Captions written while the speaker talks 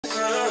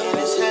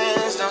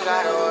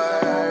gotta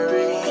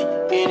worry.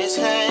 In his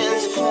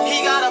hands,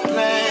 he got a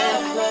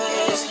plan.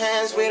 In his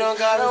hands, we don't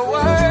gotta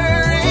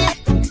worry.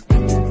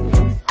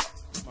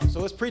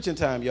 So it's preaching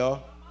time,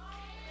 y'all.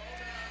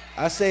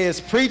 I say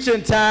it's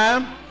preaching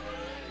time.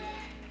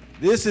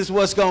 This is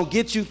what's going to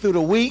get you through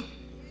the week.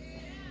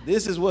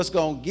 This is what's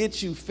going to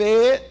get you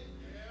fed.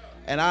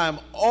 And I am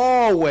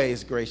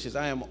always gracious.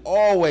 I am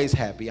always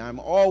happy. I'm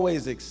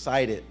always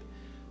excited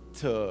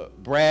to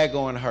brag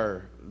on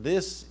her.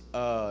 This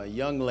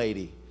young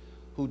lady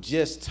who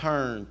just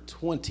turned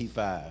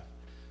 25.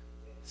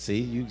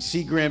 See,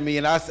 she grinned me,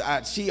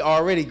 and she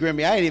already grinned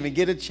me. I didn't even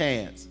get a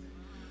chance.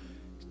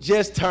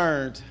 Just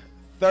turned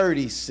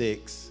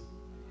 36.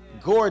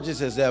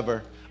 Gorgeous as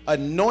ever.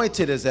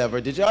 Anointed as ever.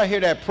 Did y'all hear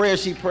that prayer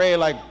she prayed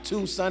like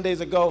 2 Sundays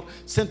ago?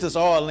 Sent us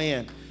all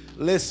in.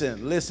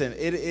 Listen,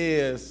 it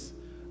is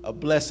a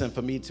blessing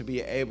for me to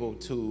be able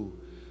to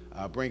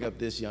bring up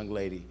this young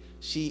lady.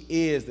 She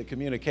is the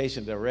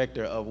communication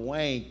director of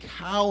Wayne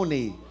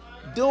County,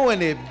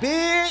 doing it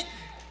big.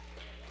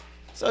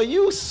 So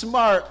you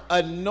smart,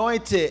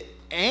 anointed,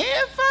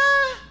 and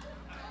fine?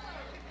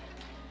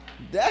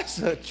 That's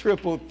a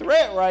triple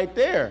threat right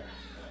there.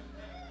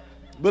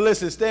 But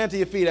listen, stand to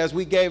your feet as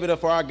we gave it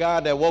up for our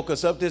God that woke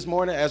us up this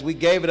morning, as we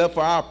gave it up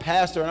for our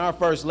pastor and our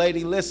first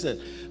lady.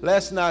 Listen,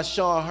 let's not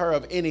show her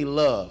of any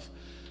love.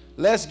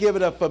 Let's give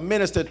it up for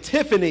Minister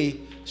Tiffani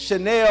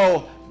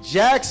Chanel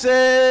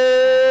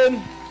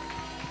Jackson.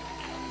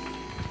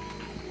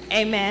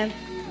 Amen.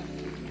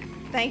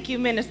 Thank you,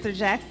 Minister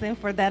Jackson,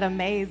 for that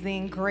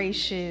amazing,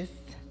 gracious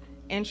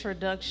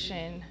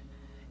introduction.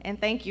 And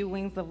thank you,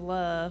 Wings of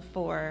Love,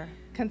 for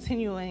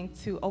continuing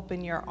to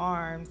open your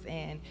arms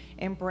and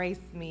embrace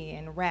me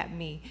and wrap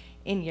me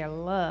in your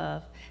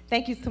love.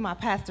 Thank you to my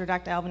pastor,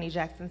 Dr. Albany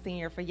Jackson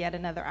Sr., for yet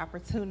another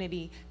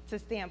opportunity to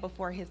stand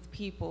before his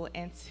people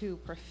and to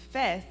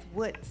profess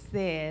what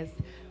says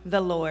the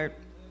Lord.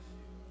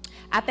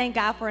 I thank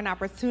God for an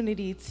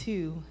opportunity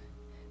to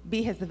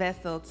be his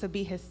vessel, to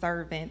be his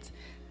servant.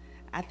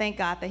 I thank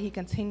God that he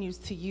continues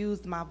to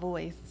use my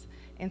voice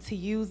and to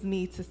use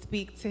me to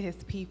speak to his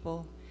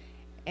people.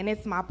 And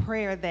it's my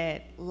prayer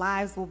that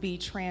lives will be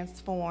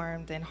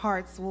transformed and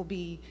hearts will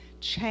be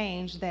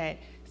changed, that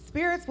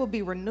spirits will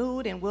be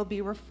renewed and will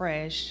be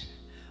refreshed.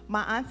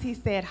 My auntie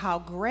said, how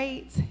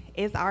great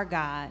is our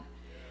God.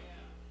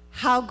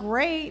 How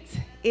great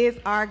is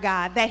our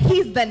God, that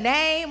he's the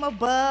name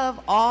above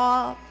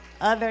all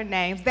other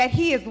names, that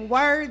he is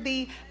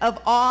worthy of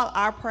all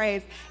our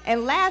praise.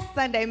 And last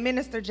Sunday,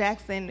 Minister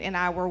Jackson and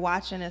I were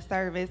watching a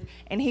service,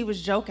 and he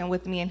was joking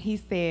with me, and he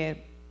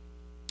said,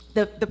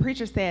 the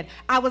preacher said,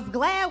 I was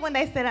glad when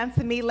they said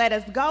unto me, let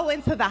us go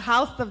into the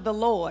house of the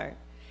Lord.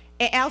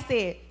 And Al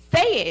said,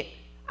 say it.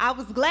 I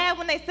was glad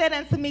when they said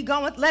unto me,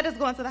 let us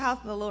go into the house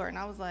of the Lord. And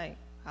I was like,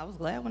 I was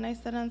glad when they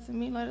said unto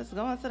me, let us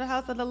go into the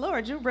house of the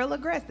Lord. You're real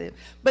aggressive.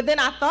 But then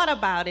I thought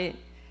about it.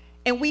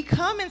 And we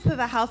come into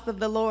the house of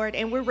the Lord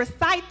and we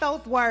recite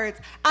those words.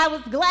 I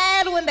was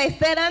glad when they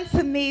said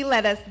unto me,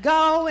 let us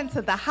go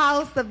into the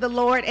house of the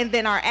Lord. And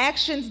then our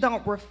actions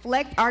don't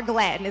reflect our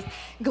gladness.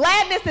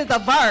 Gladness is a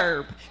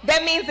verb.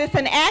 That means it's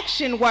an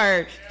action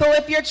word. So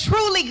if you're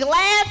truly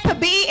glad to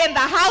be in the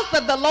house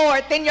of the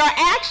Lord, then your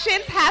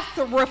actions have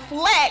to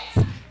reflect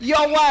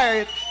your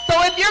words. So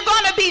if you're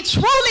going to be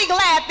truly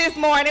glad this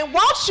morning,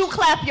 won't you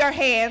clap your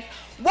hands?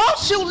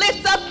 Won't you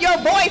lift up your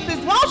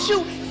voices? Won't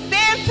you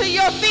stand to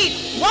your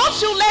feet?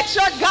 Won't you let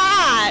your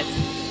God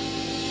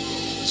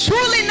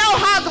truly know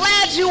how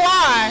glad you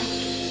are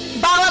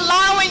by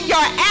allowing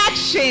your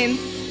actions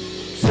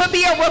to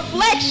be a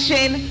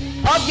reflection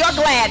of your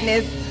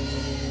gladness?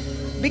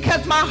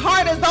 Because my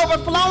heart is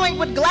overflowing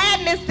with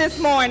gladness this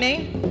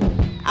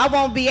morning, I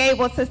won't be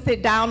able to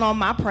sit down on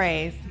my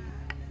praise.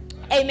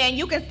 Amen.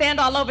 You can stand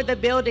all over the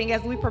building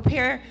as we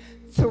prepare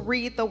to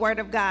read the word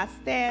of God.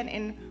 Stand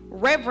in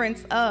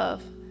reverence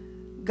of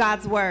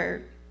God's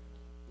word.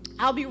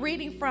 I'll be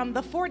reading from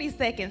the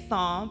 42nd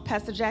Psalm.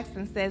 Pastor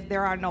Jackson says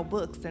there are no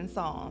books in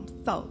Psalms.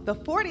 So the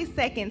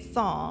 42nd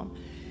Psalm,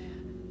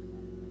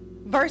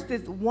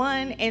 verses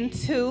 1 and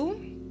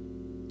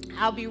 2.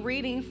 I'll be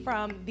reading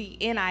from the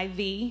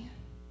NIV.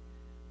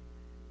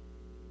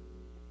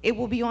 It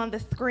will be on the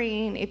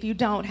screen if you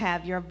don't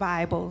have your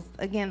Bibles.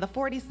 Again, the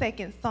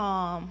 42nd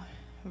Psalm,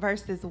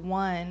 verses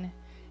 1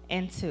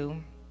 and 2.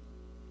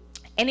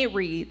 And it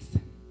reads,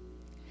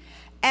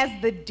 as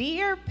the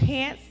deer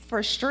pants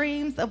for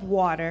streams of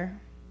water,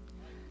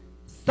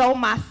 so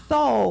my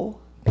soul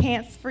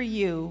pants for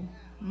you,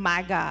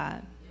 my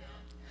God.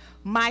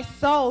 My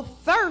soul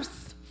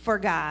thirsts for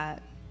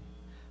God,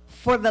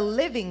 for the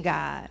living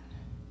God.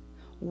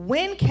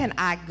 When can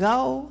I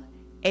go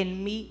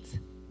and meet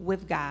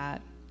with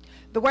God?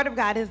 The word of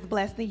God is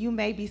blessed, and you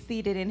may be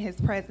seated in his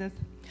presence.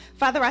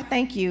 Father, I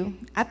thank you.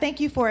 I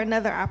thank you for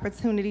another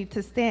opportunity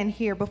to stand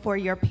here before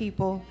your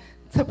people,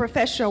 to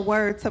profess your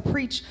word, to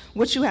preach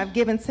what you have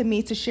given to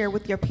me to share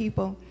with your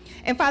people.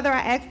 And Father, I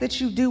ask that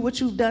you do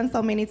what you've done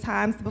so many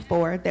times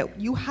before, that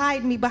you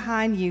hide me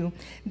behind you,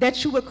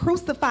 that you would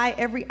crucify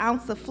every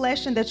ounce of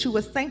flesh, and that you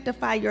would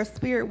sanctify your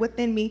spirit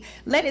within me.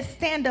 Let it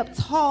stand up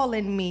tall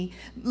in me.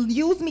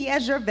 Use me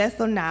as your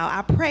vessel now.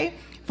 I pray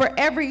for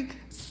every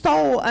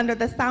soul under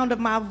the sound of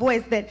my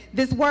voice, that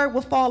this word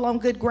will fall on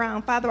good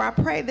ground. Father, I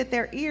pray that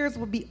their ears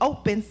will be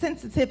open,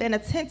 sensitive, and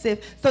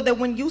attentive, so that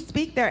when you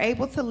speak, they're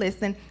able to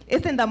listen.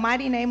 It's in the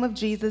mighty name of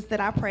Jesus that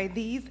I pray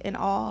these and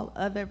all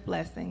other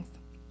blessings.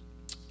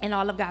 And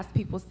all of God's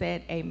people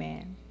said,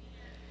 amen.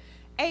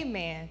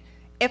 Amen.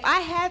 If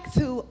I had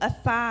to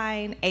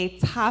assign a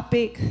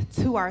topic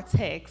to our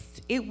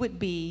text, it would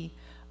be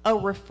a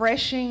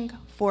refreshing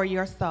for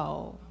your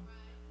soul.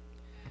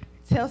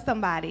 Tell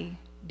somebody,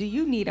 do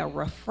you need a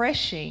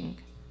refreshing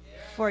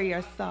for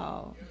your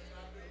soul?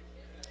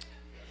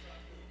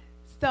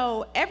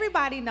 So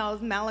everybody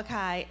knows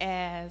Malachi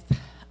as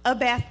a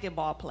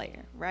basketball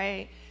player,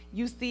 right?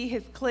 You see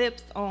his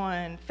clips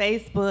on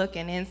Facebook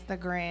and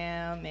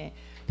Instagram, and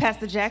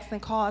Pastor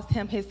Jackson calls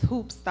him his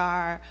hoop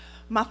star.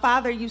 My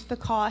father used to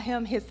call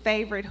him his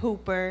favorite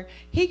hooper.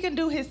 He can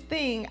do his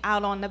thing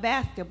out on the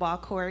basketball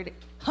court,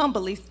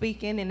 humbly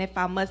speaking, and if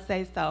I must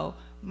say so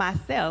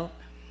myself.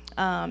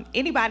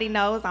 Anybody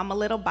knows I'm a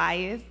little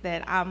biased,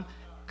 that I'm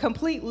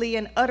completely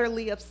and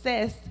utterly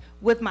obsessed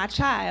with my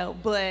child,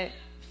 but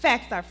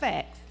facts are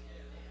facts.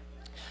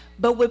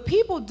 But what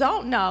people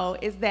don't know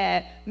is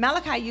that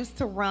Malachi used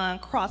to run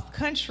cross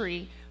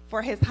country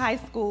for his high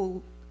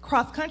school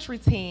cross country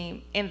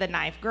team in the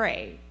 9th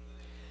grade.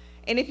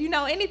 And if you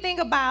know anything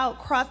about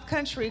cross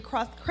country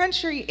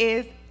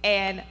is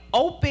an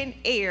open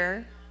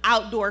air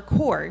outdoor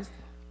course.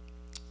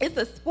 It's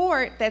a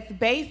sport that's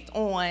based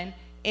on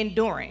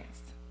endurance.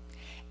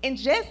 And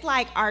just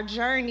like our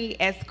journey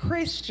as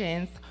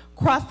Christians,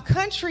 cross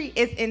country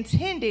is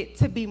intended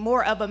to be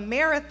more of a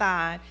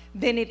marathon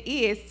than it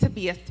is to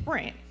be a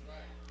sprint.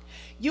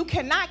 You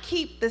cannot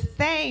keep the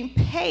same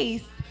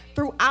pace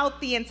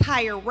throughout the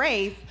entire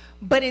race,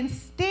 but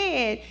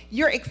instead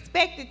you're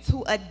expected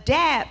to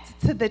adapt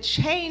to the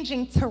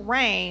changing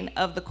terrain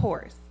of the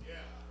course.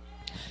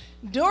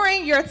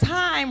 During your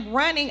time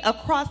running a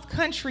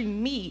cross-country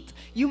meet,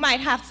 you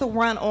might have to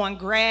run on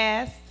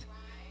grass,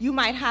 you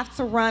might have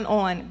to run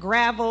on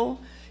gravel,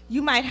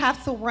 you might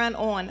have to run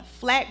on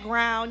flat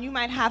ground, you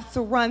might have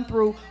to run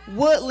through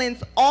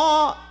woodlands,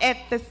 all at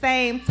the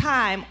same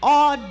time,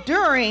 all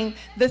during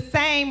the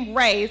same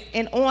race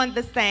and on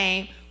the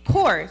same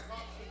course.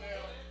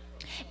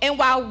 And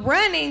while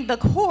running the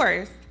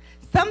course,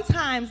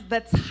 sometimes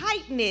the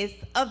tightness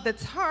of the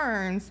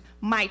turns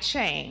might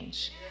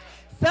change.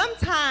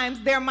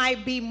 Sometimes there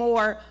might be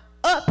more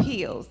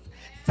uphills.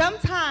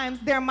 Sometimes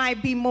there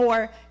might be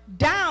more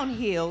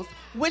downhills,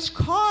 which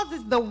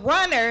causes the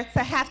runner to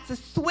have to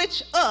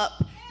switch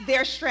up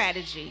their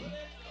strategy.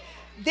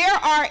 There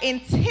are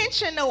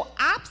intentional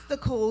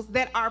obstacles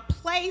that are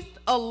placed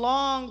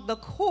along the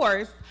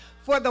course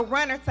for the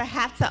runner to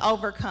have to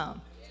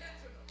overcome.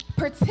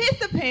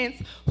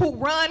 Participants who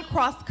run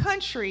cross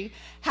country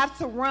have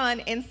to run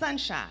in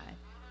sunshine.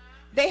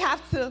 They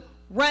have to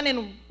run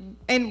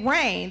in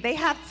rain. They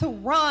have to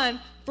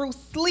run through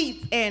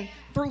sleet and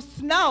through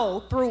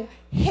snow, through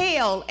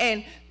hail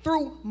and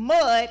through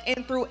mud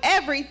and through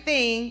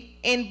everything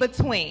in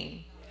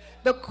between.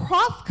 The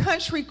cross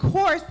country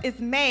course is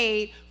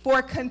made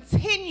for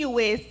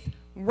continuous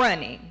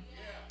running.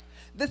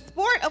 The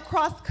sport of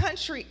cross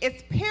country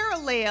is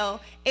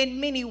parallel in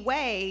many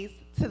ways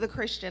to the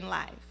Christian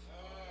life.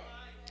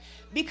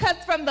 Because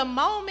from the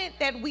moment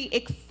that we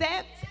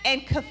accept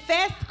and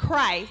confess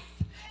Christ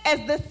as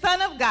the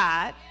Son of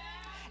God,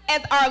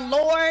 as our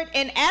Lord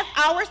and as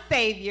our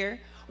Savior,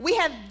 we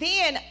have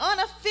then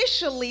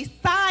unofficially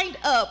signed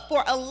up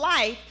for a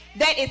life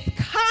that is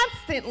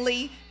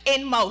constantly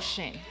in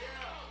motion.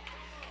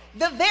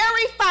 The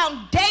very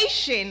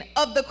foundation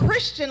of the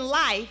Christian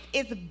life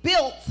is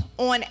built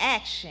on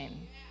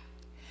action.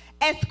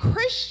 As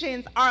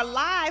Christians, our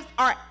lives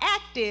are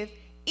active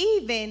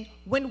even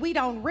when we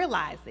don't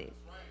realize it.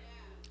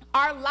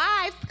 Our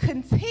lives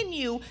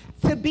continue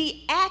to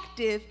be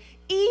active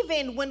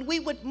even when we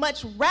would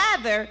much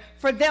rather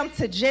for them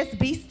to just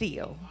be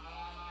still.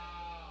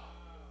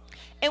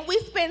 And we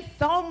spend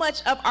so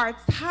much of our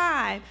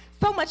time,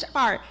 so much of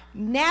our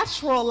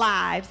natural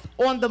lives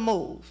on the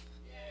move.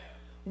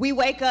 We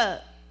wake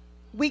up,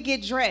 we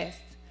get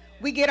dressed,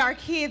 we get our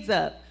kids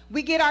up,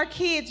 we get our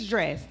kids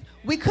dressed,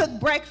 we cook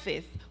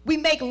breakfast, we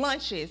make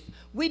lunches,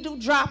 we do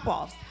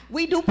drop-offs,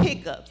 we do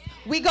pickups,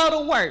 we go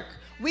to work,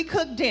 we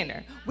cook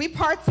dinner, we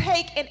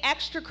partake in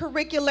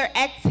extracurricular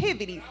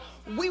activities,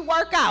 we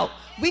work out,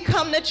 we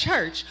come to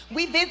church,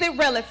 we visit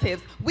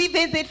relatives, we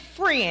visit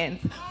friends.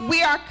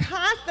 We are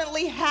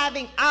constantly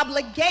having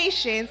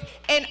obligations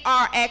and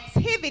our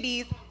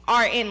activities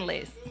are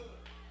endless.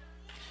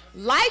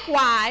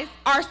 Likewise,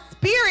 our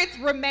spirits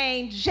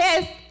remain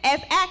just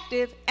as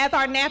active as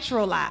our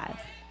natural lives.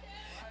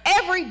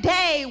 Every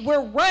day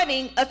we're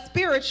running a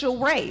spiritual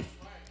race.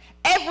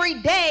 Every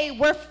day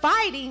we're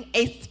fighting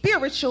a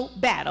spiritual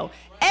battle.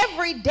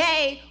 Every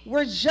day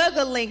we're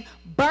juggling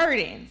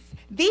burdens.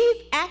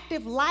 These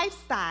active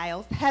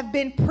lifestyles have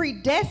been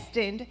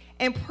predestined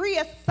and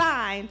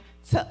pre-assigned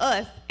to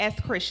us as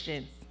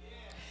Christians.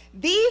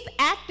 These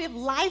active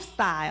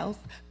lifestyles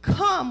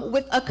come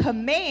with a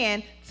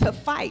command to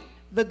fight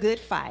the good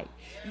fight.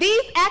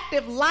 These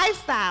active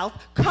lifestyles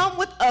come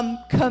with a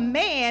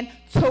command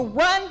to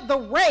run the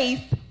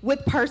race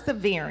with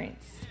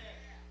perseverance.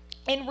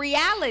 In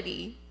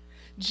reality,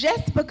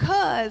 just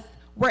because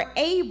we're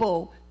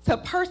able to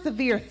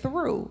persevere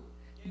through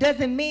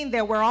doesn't mean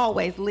that we're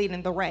always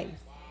leading the race.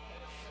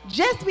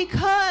 Just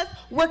because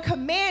we're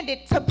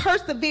commanded to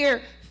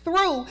persevere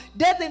through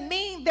doesn't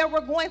mean that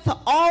we're going to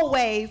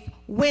always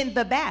win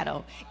the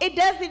battle. It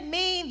doesn't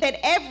mean that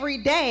every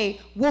day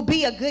will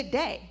be a good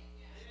day.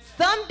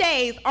 Some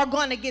days are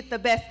going to get the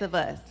best of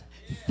us.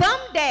 Some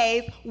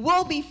days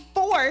we'll be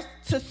forced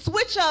to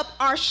switch up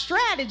our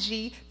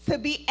strategy to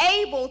be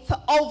able to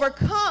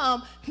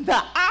overcome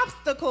the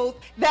obstacles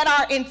that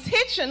are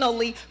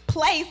intentionally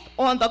placed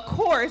on the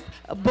course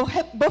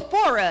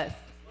before us.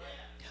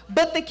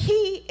 But the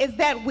key is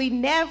that we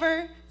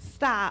never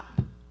stop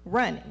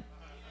running.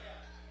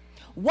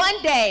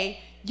 One day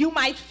you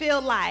might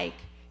feel like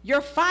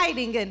you're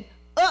fighting an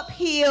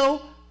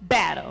uphill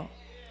battle.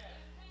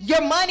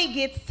 Your money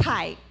gets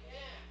tight.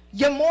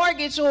 Your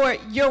mortgage or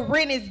your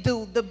rent is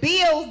due. The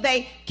bills,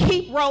 they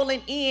keep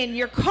rolling in.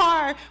 Your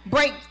car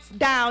breaks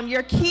down.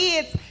 Your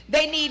kids,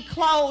 they need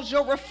clothes.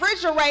 Your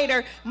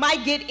refrigerator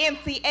might get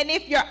empty. And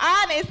if you're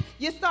honest,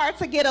 you start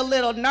to get a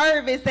little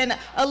nervous and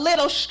a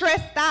little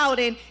stressed out,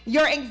 and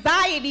your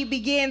anxiety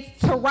begins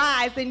to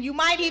rise, and you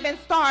might even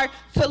start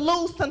to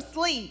lose some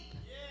sleep.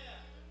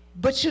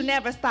 But you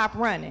never stop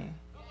running.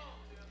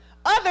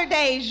 Other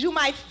days, you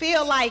might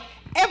feel like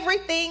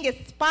everything is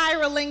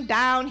spiraling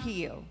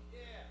downhill.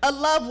 A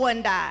loved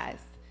one dies.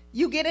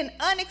 You get an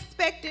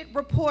unexpected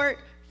report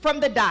from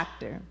the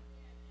doctor.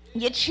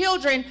 Your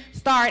children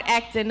start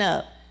acting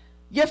up.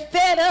 You're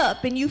fed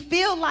up and you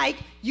feel like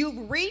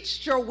you've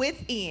reached your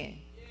wit's end.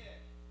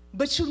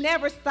 But you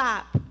never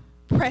stop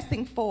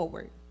pressing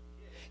forward.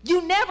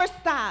 You never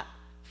stop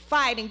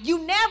fighting. You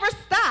never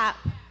stop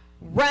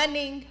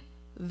running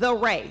the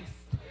race.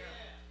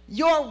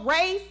 Your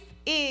race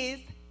is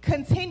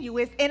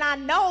continuous, and I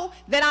know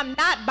that I'm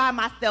not by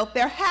myself.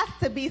 There has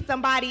to be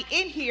somebody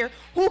in here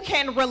who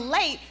can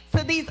relate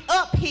to these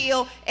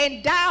uphill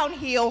and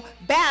downhill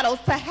battles,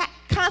 to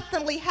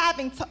constantly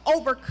having to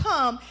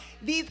overcome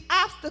these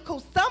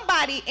obstacles.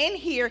 Somebody in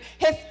here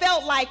has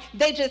felt like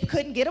they just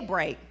couldn't get a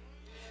break.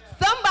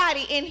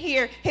 Somebody in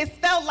here has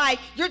felt like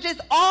you're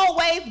just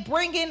always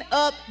bringing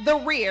up the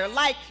rear,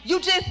 like you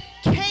just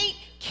can't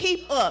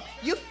keep up.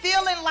 You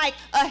feeling like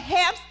a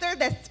hamster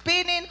that's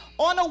spinning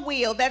on a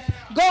wheel that's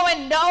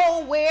going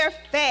nowhere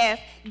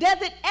fast.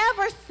 Does it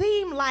ever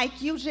seem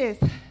like you just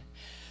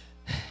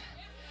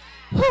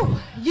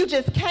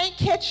can't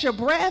catch your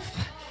breath?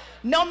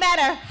 No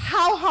matter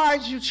how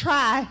hard you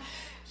try,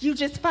 you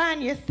just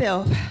find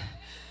yourself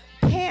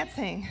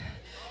panting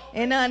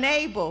and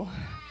unable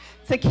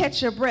to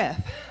catch your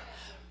breath.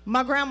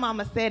 My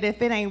grandmama said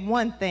if it ain't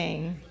one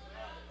thing,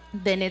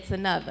 then it's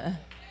another.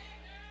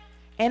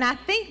 And I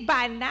think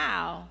by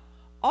now,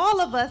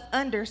 all of us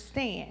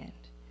understand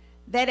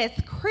that as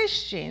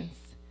Christians,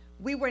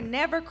 we were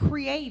never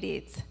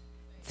created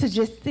to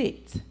just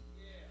sit.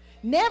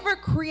 Never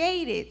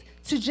created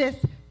to just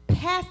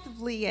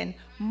passively and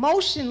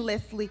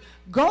motionlessly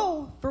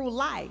go through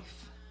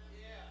life.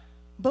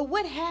 But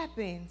what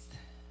happens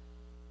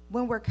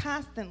when we're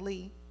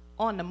constantly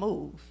on the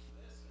move?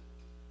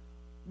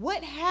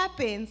 What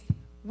happens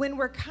when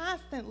we're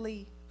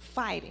constantly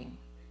fighting?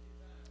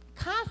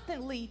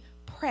 Constantly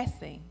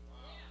pressing,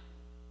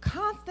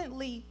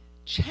 constantly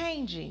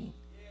changing,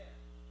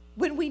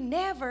 when we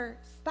never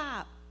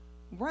stop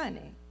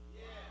running?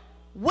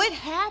 What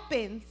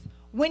happens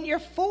when you're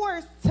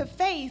forced to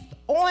face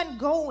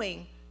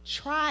ongoing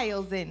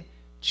trials and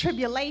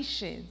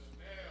tribulations,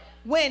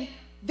 when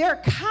there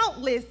are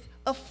countless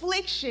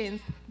afflictions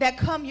that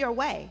come your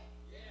way?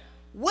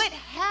 What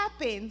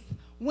happens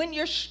when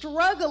you're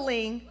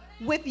struggling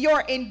with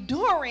your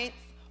endurance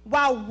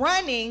while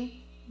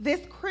running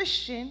this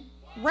Christian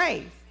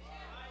race?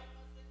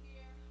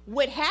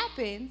 What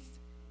happens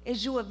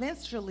is you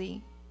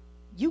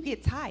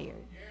get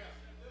tired.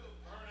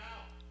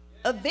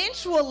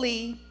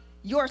 Eventually,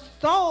 your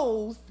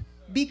souls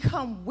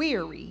become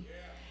weary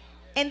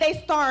and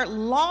they start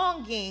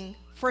longing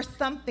for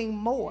something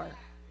more.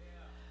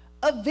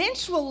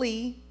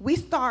 Eventually, we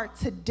start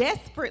to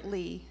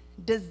desperately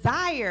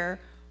desire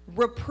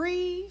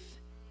reprieve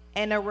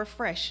and a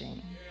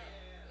refreshing.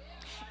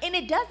 And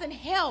it doesn't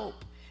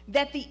help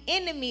that the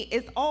enemy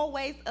is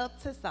always up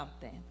to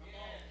something.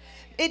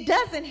 It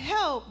doesn't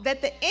help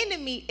that the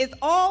enemy is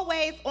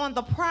always on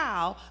the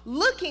prowl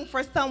looking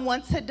for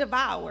someone to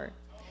devour.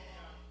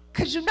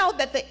 Because you know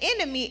that the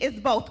enemy is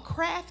both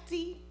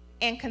crafty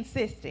and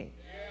consistent.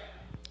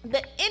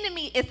 The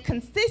enemy is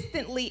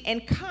consistently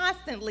and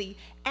constantly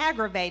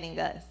aggravating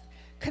us,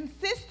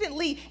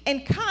 consistently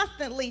and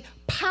constantly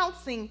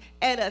pouncing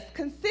at us,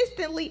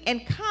 consistently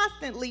and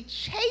constantly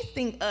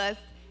chasing us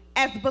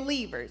as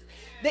believers.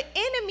 The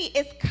enemy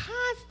is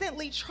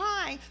constantly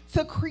trying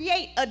to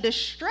create a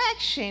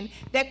distraction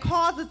that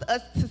causes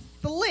us to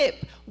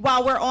slip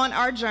while we're on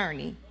our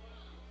journey.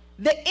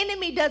 The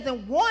enemy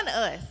doesn't want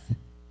us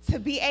to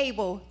be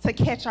able to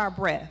catch our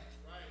breath.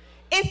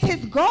 It's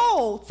his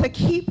goal to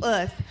keep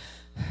us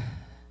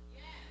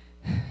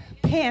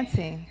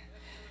panting,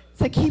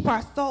 to keep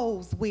our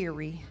souls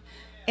weary,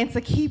 and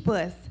to keep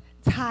us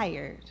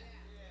tired.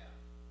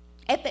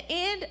 At the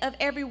end of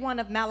every one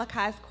of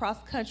Malachi's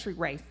cross-country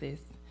races,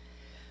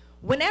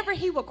 whenever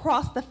he would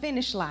cross the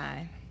finish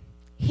line,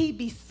 he'd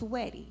be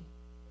sweaty.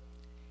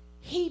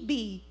 He'd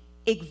be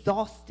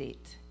exhausted.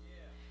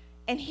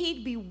 And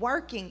he'd be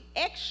working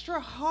extra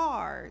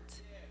hard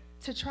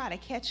to try to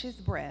catch his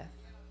breath.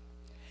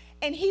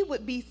 And he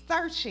would be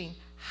searching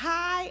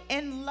high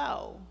and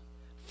low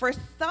for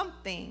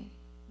something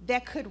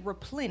that could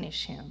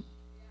replenish him.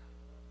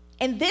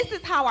 And this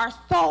is how our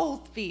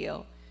souls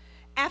feel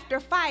after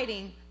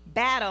fighting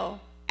battle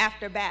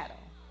after battle,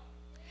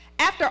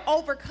 after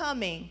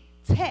overcoming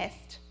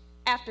test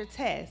after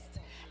test,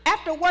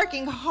 after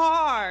working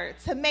hard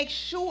to make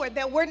sure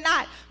that we're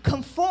not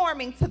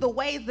conforming to the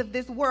ways of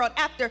this world,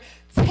 after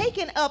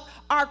taking up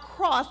our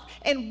cross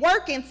and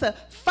working to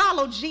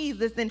follow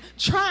Jesus and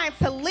trying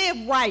to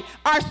live right,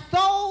 our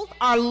souls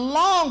are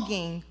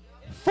longing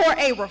for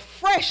a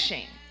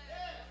refreshing.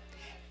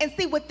 And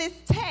see, with this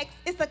text,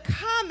 it's a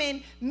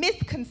common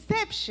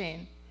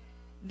misconception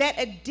that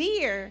a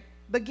deer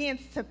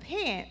begins to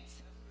pant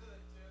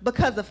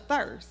because of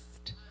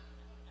thirst.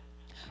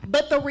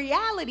 But the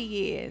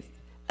reality is,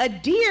 a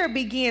deer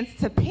begins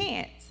to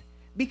pant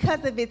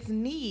because of its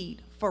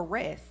need for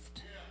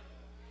rest.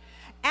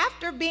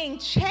 After being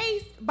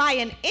chased by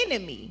an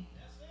enemy,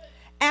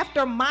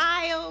 after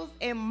miles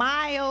and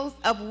miles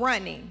of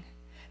running,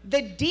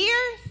 the deer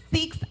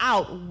seeks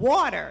out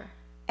water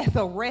as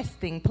a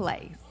resting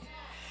place.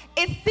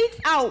 It seeks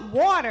out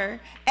water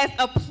as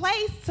a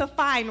place to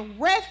find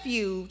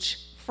refuge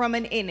from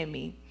an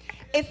enemy.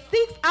 It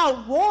seeks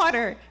out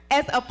water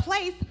as a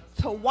place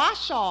to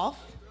wash off,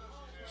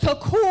 to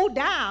cool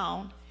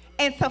down,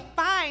 and to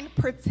find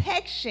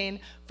protection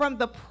from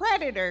the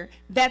predator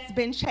that's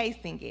been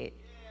chasing it.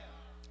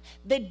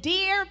 The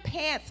deer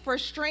pants for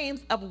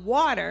streams of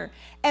water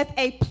as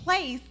a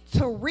place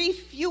to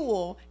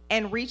refuel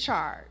and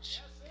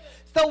recharge.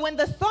 So when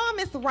the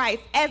psalmist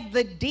writes, as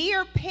the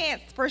deer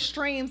pants for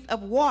streams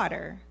of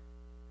water,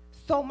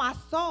 so my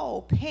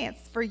soul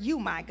pants for you,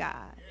 my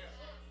God.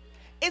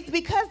 It's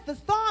because the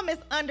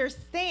psalmist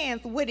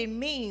understands what it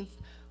means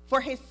for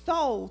his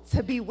soul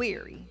to be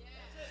weary.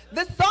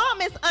 The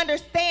psalmist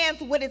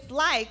understands what it's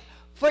like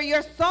for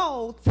your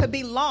soul to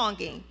be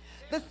longing.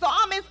 The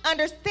psalmist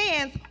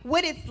understands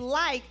what it's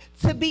like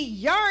to be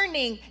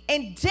yearning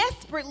and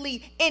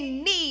desperately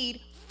in need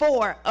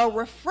for a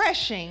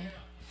refreshing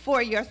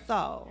for your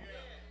soul.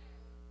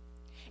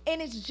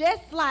 And it's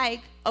just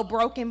like a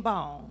broken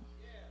bone.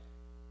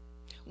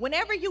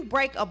 Whenever you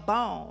break a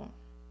bone,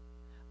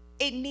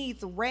 it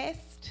needs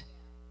rest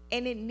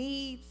and it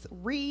needs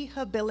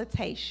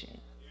rehabilitation.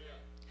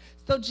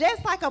 So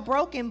just like a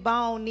broken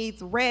bone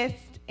needs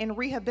rest and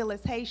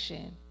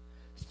rehabilitation,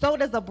 so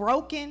does a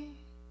broken,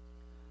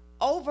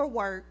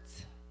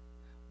 overworked,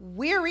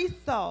 weary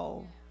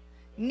soul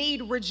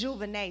need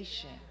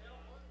rejuvenation.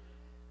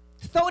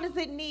 So does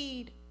it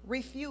need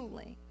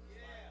refueling.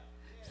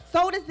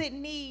 So does it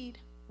need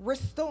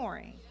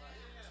restoring.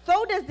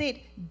 So does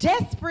it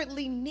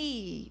desperately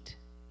need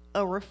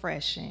a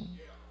refreshing.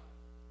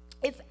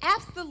 It's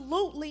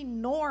absolutely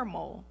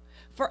normal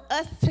for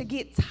us to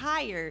get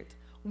tired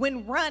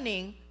when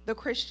running the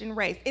Christian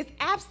race. It's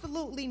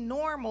absolutely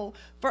normal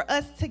for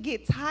us to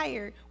get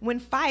tired when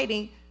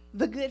fighting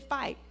the good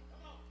fight.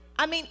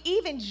 I mean,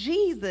 even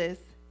Jesus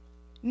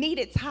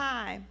needed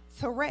time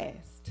to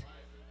rest.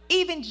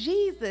 Even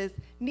Jesus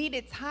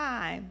needed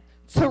time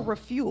to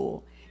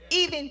refuel.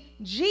 Even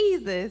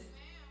Jesus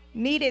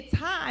needed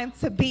time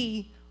to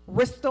be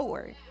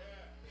restored.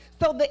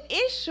 So the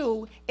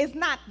issue is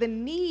not the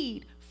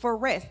need for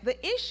rest.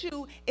 The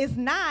issue is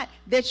not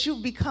that you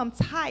become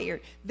tired.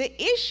 The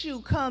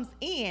issue comes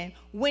in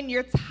when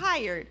you're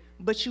tired,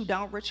 but you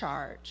don't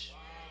recharge.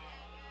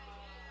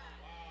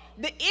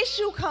 The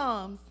issue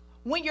comes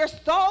when your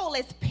soul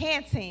is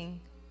panting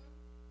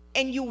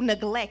and you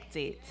neglect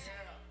it.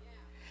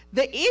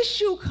 The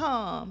issue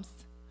comes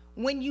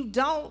when you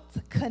don't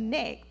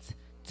connect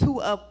to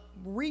a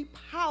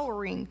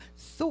repowering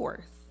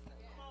source.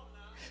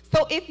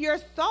 So if your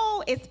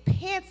soul is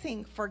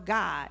panting for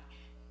God,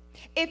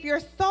 if your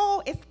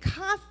soul is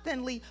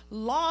constantly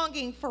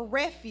longing for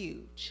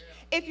refuge,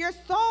 if your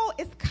soul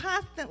is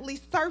constantly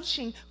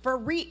searching for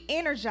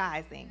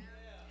re-energizing,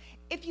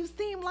 if you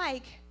seem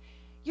like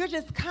you're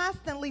just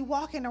constantly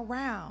walking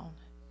around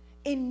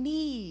in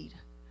need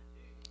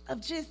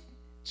of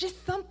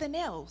just something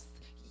else,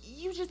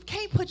 you just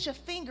can't put your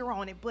finger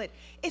on it, but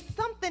it's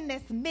something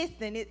that's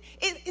missing.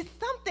 It's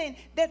something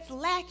that's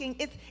lacking.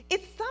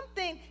 It's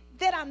something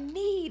that I'm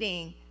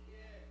needing.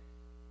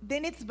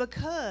 Then it's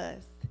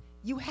because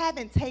you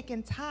haven't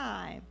taken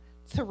time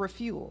to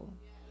refuel.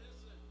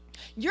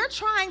 You're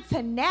trying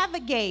to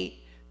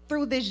navigate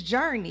through this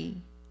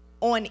journey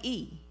on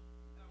E.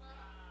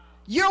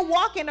 You're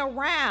walking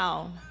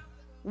around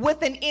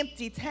with an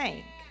empty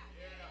tank.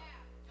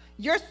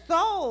 Your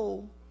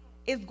soul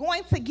is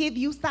going to give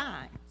you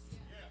signs.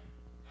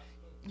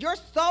 Your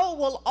soul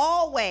will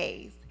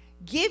always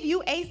give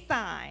you a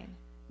sign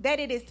that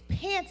it is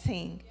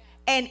panting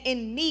and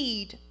in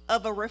need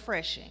of a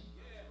refreshing.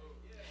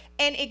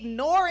 And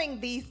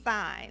ignoring these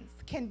signs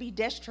can be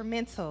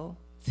detrimental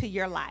to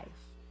your life.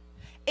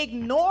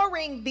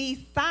 Ignoring these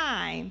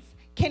signs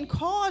can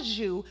cause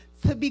you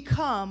to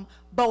become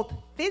both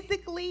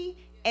physically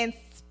and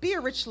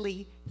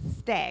spiritually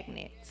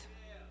stagnant.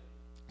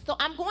 So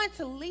I'm going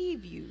to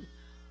leave you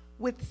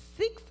with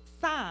 6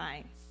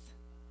 signs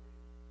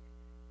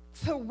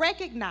to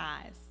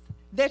recognize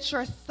that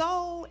your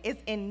soul is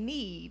in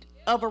need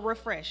of a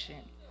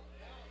refreshing.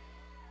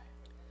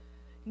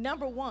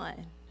 Number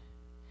 1,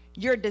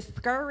 you're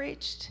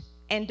discouraged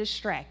and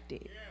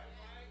distracted.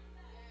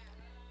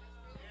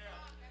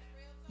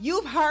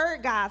 You've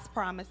heard God's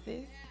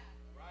promises.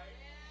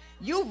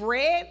 You've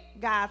read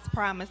God's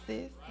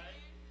promises,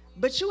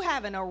 but you're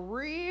having a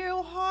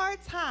real hard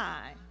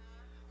time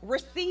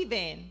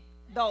receiving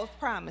those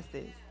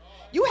promises.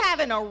 You're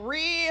having a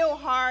real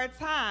hard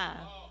time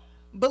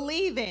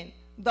believing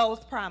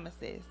those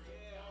promises.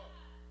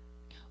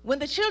 When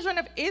the children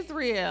of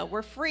Israel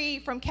were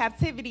freed from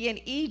captivity in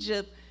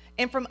Egypt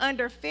and from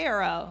under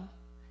Pharaoh,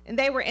 and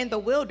they were in the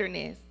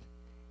wilderness,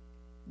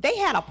 they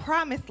had a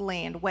promised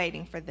land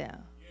waiting for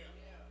them.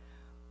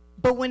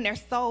 But when their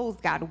souls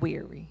got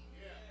weary,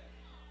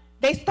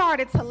 they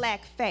started to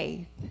lack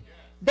faith.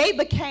 They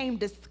became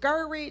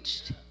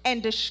discouraged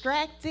and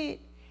distracted,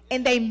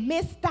 and they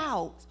missed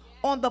out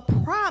on the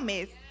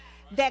promise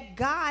that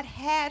God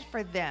had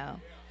for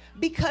them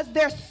because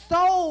their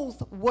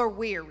souls were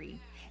weary,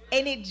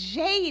 and it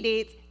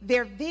jaded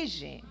their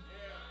vision.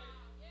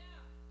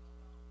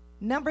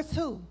 Number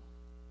 2,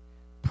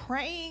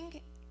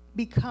 praying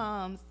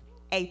becomes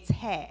a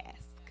task.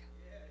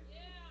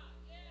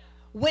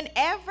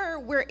 Whenever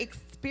we're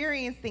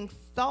experiencing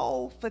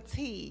soul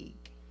fatigue,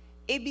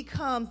 it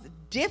becomes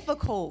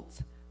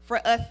difficult for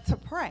us to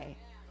pray.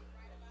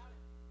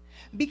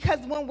 Because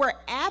when we're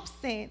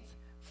absent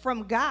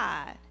from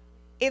God,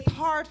 it's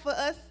hard for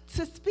us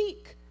to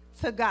speak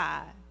to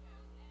God.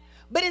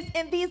 But it's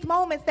in these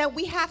moments that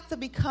we have to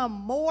become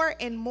more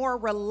and more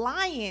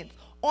reliant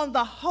on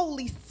the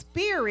Holy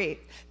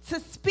Spirit to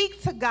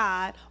speak to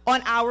God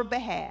on our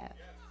behalf.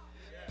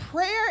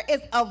 Prayer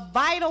is a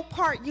vital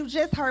part. You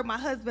just heard my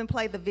husband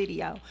play the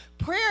video.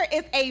 Prayer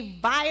is a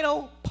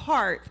vital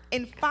part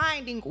in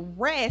finding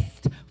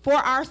rest for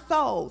our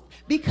souls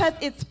because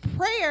it's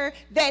prayer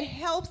that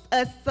helps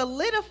us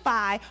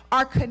solidify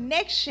our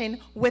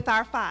connection with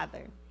our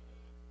Father.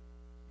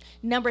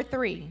 Number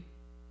 3,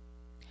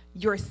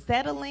 you're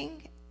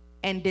settling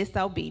and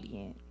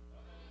disobedient.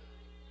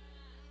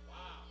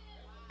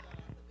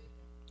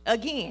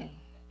 Again,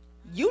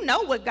 you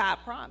know what God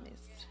promised.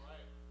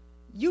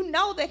 You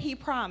know that he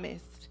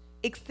promised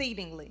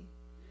exceedingly.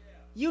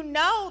 You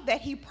know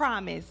that he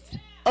promised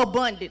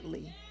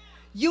abundantly.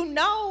 You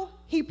know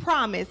he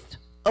promised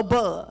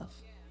above.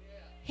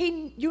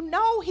 You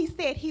know he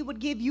said he would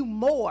give you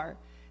more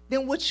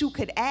than what you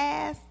could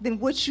ask, than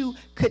what you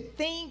could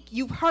think.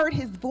 You've heard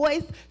his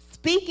voice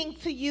speaking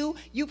to you.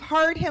 You've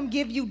heard him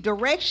give you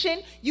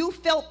direction. You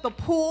felt the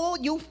pull.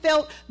 You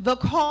felt the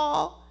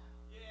call.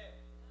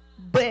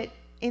 But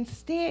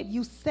instead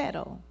you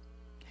settle.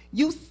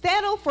 You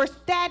settle for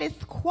status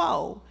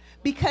quo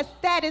because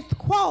status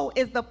quo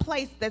is the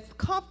place that's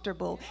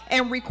comfortable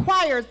and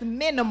requires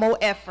minimal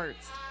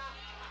efforts.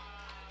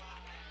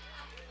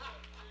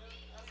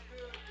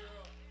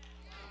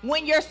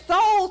 When your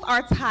souls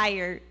are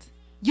tired,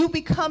 you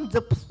become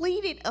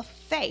depleted of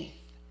faith.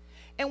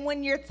 And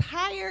when you're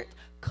tired,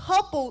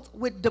 coupled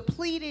with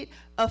depleted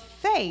of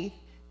faith,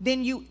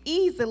 then you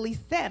easily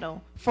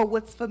settle for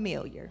what's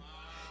familiar.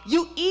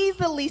 You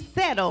easily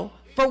settle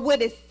for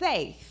what is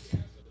safe.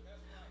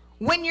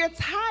 When you're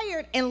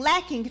tired and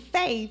lacking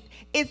faith,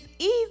 it's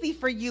easy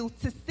for you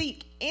to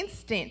seek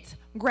instant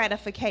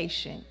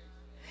gratification.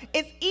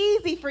 It's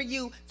easy for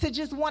you to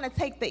just want to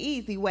take the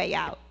easy way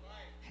out.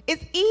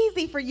 It's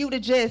easy for you to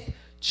just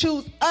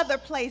choose other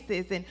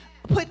places and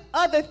put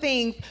other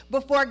things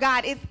before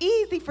God. It's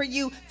easy for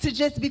you to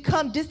just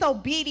become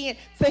disobedient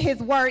to his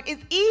word.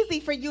 It's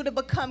easy for you to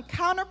become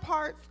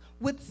counterparts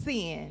with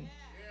sin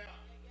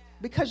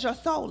because your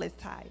soul is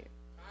tired,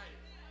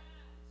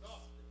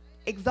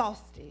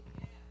 exhausted.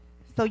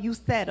 So you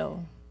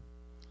settle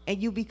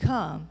and you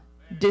become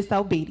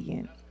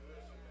disobedient.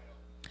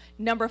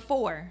 Number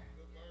 4,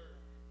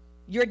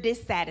 you're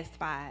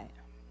dissatisfied.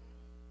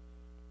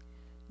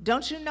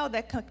 Don't you know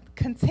that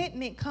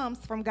contentment comes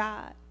from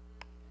God?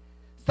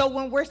 So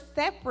when we're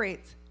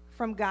separate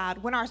from God,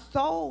 when our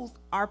souls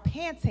are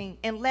panting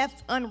and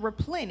left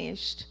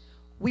unreplenished,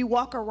 we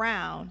walk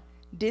around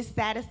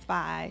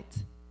dissatisfied,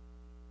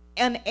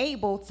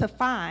 unable to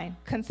find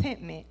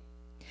contentment.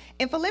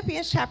 In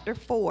Philippians chapter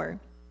 4,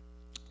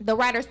 the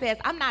writer says,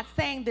 I'm not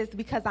saying this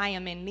because I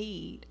am in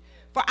need,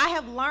 for I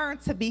have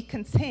learned to be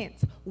content,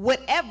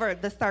 whatever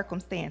the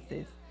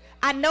circumstances.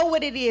 I know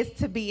what it is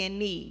to be in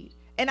need,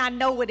 and I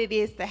know what it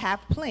is to have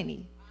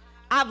plenty.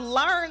 I've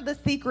learned the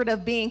secret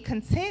of being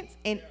content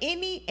in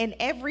any and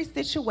every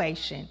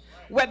situation,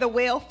 whether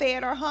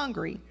well-fed or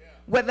hungry,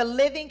 whether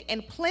living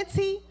in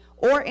plenty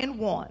or in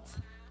want.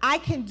 I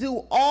can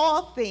do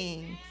all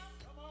things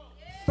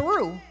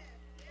through.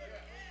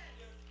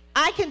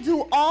 I can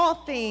do all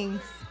things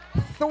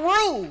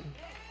through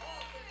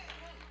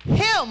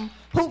him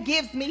who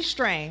gives me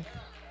strength.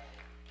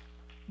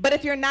 But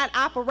if you're not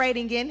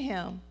operating in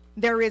him,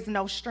 there is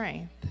no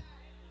strength.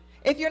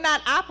 If you're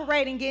not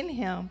operating in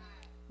him,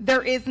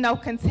 there is no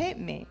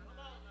contentment.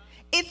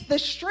 It's the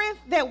strength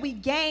that we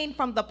gain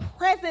from the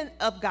presence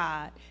of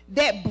God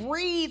that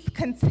breeds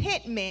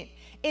contentment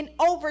and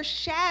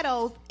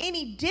overshadows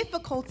any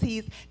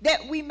difficulties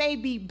that we may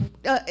be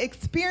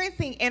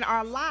experiencing in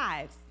our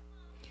lives.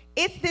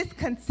 It's this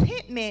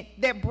contentment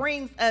that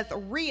brings us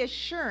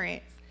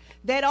reassurance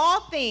that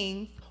all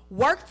things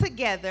work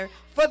together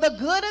for the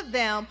good of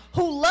them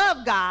who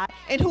love God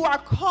and who are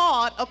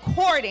called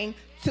according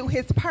to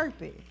his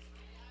purpose.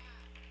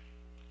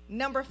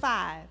 Number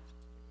 5,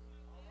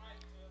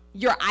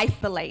 you're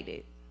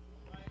isolated.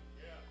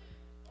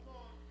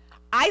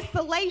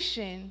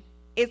 Isolation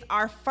is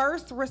our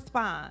first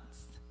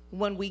response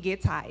when we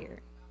get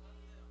tired.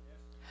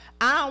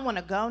 I don't want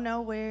to go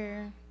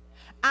nowhere.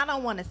 I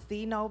don't want to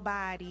see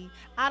nobody.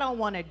 I don't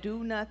want to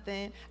do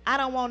nothing. I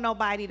don't want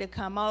nobody to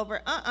come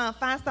over.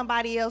 Find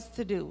somebody else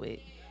to do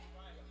it.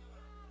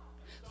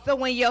 So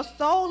when your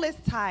soul is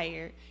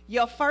tired,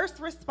 your first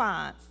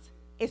response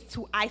is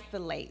to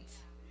isolate.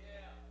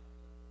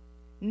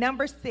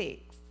 Number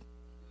 6,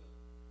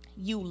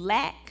 you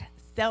lack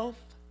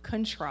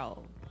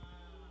self-control.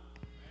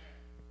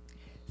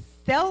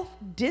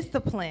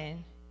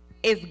 Self-discipline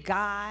is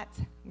God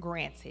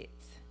granted.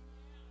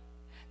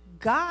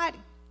 God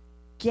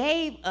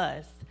gave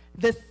us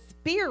the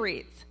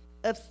spirit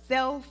of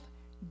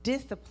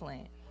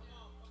self-discipline.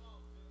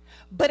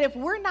 But if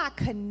we're not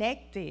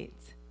connected,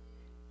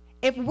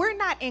 if we're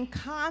not in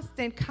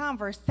constant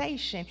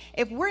conversation,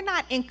 if we're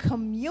not in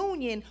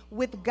communion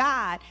with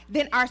God,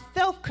 then our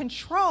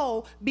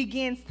self-control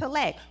begins to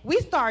lack. We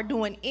start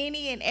doing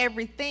any and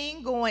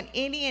everything, going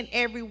any and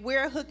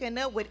everywhere, hooking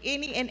up with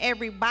any and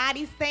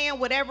everybody, saying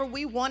whatever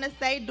we want to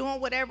say, doing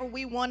whatever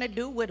we want to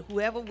do with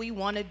whoever we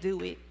want to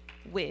do it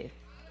with.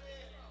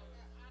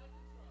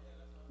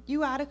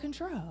 You out of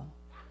control.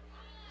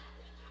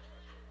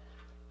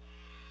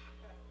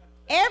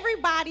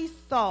 Everybody's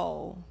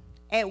soul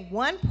at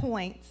one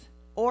point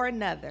or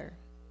another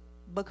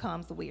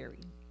becomes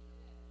weary.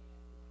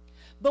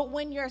 But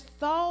when your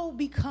soul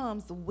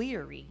becomes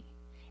weary,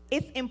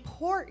 it's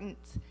important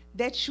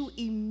that you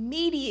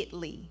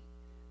immediately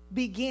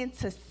begin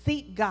to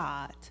seek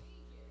God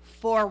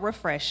for a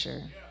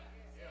refresher.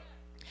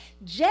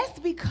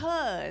 Just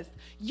because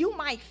you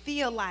might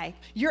feel like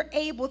you're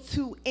able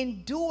to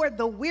endure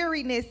the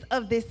weariness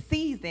of this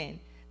season,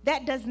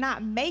 that does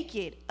not make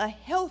it a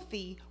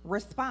healthy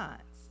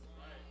response.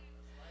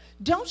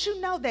 Don't you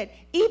know that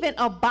even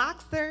a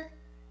boxer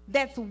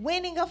that's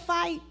winning a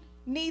fight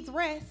needs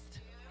rest?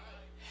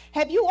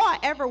 Have you all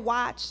ever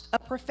watched a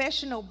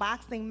professional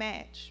boxing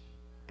match?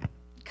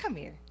 Come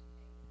here.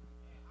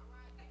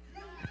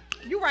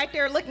 You right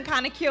there looking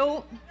kind of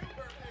cute,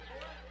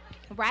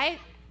 right?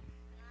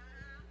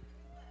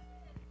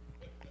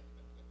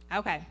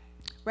 Okay,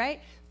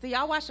 right? So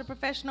y'all watch a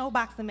professional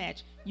boxing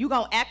match. You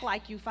gonna act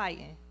like you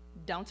fighting.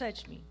 Don't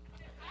touch me.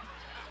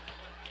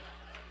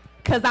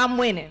 Because I'm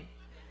winning.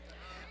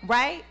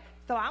 Right?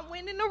 So I'm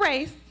winning the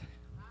race.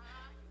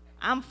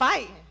 I'm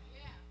fighting.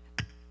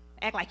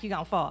 Act like you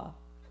gonna fall.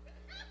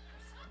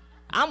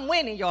 I'm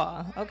winning,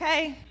 y'all,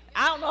 okay?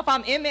 I don't know if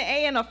I'm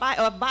MMA in a fight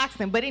or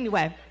boxing, but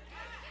anyway.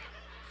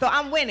 So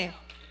I'm winning.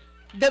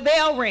 The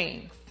bell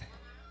rings.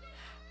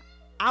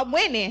 I'm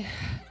winning.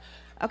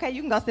 Okay,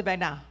 you can go sit back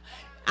down.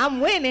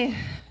 I'm winning,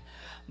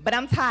 but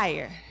I'm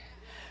tired.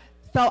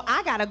 So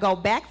I gotta go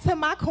back to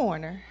my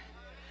corner,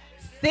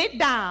 sit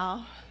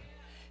down,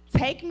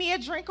 take me a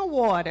drink of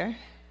water,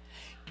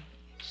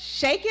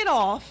 shake it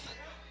off,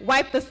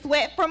 wipe the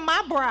sweat from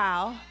my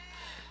brow,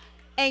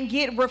 and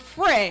get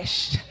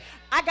refreshed.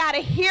 I gotta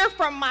hear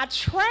from my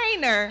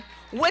trainer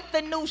what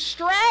the new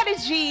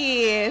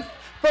strategy is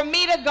for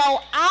me to go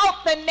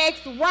out the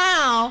next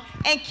round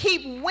and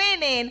keep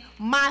winning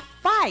my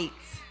fight.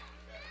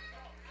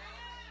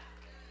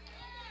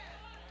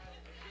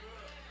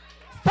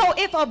 So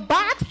if a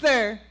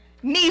boxer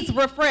needs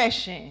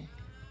refreshing,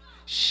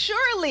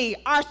 surely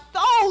our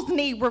souls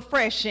need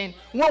refreshing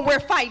when we're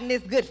fighting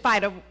this good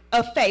fight of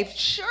faith.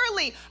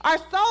 Surely our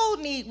soul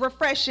need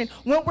refreshing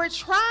when we're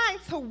trying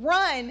to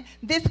run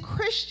this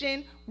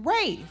Christian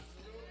race.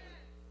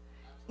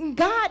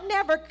 God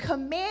never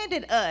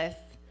commanded us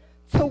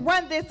to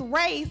run this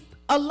race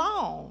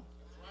alone.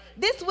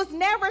 This was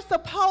never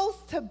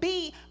supposed to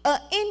be an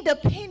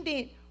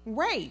independent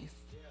race.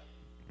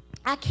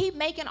 I keep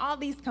making all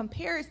these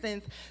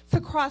comparisons to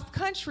cross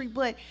country,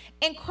 but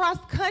in cross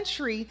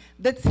country,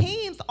 the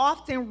teams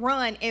often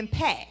run in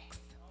packs.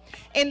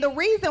 And the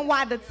reason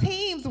why the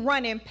teams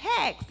run in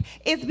packs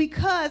is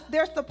because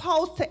they're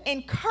supposed to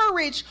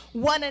encourage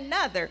one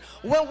another.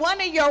 When one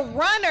of your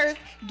runners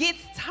gets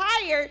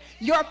tired,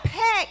 your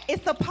pack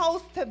is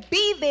supposed to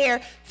be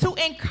there to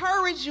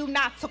encourage you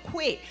not to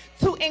quit,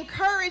 to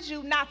encourage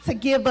you not to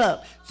give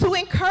up, to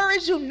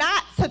encourage you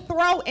not to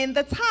throw in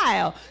the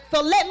towel.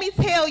 So let me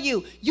tell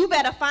you, you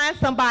better find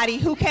somebody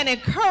who can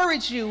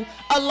encourage you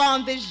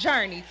along this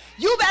journey.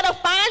 You better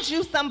find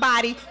you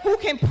somebody who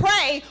can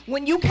pray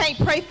when you can't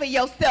pray for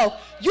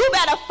yourself. You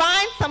better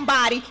find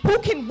somebody who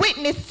can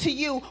witness to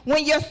you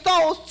when your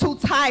soul's too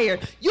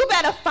tired. You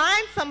better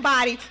find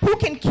somebody who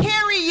can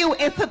carry you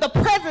into the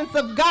presence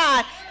of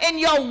God in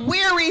your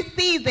weary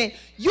season.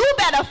 You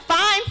better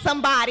find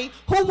somebody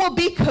who will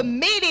be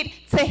committed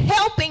to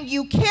helping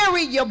you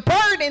carry your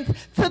burdens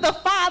to the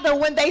Father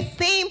when they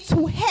seem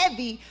too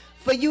heavy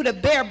for you to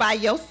bear by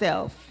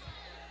yourself.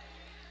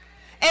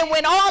 And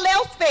when all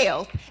else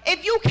fails,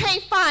 if you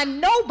can't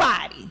find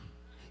nobody,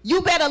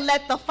 you better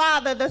let the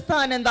Father, the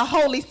Son, and the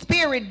Holy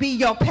Spirit be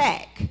your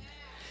pack.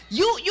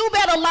 You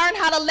better learn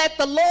how to let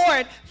the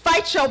Lord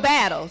fight your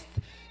battles.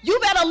 You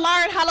better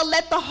learn how to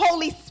let the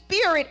Holy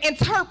Spirit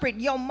interpret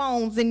your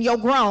moans and your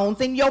groans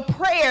and your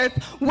prayers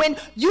when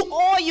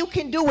all you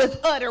can do is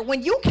utter.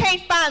 When you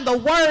can't find the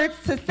words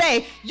to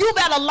say, you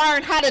better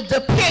learn how to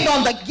depend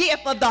on the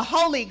gift of the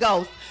Holy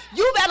Ghost.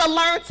 You better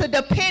learn to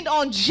depend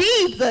on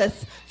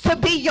Jesus to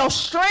be your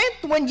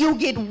strength when you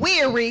get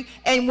weary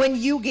and when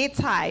you get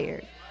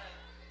tired.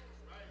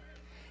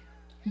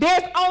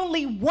 There's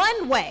only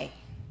one way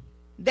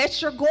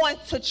that you're going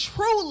to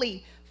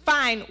truly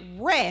find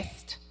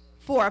rest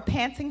for a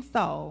panting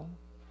soul.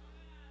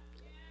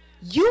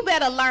 You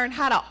better learn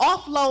how to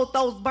offload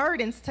those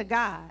burdens to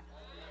God.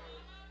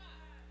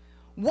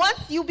 Once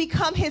you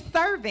become his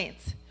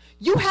servant,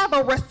 you have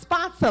a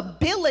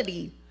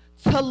responsibility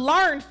to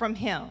learn from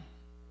him.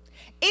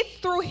 It's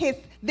through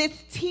this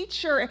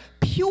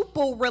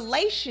teacher-pupil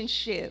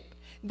relationship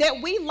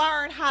that we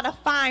learn how to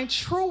find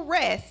true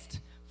rest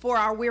for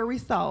our weary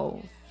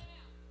souls.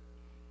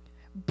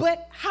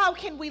 But how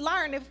can we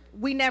learn if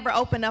we never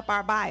open up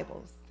our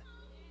Bibles?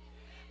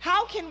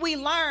 How can we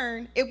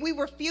learn if we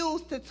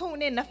refuse to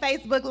tune in to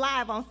Facebook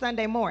Live on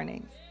Sunday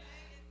mornings?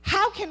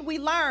 How can we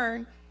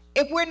learn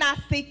if we're not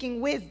seeking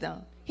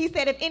wisdom? He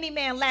said, if any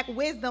man lack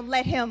wisdom,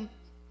 let him.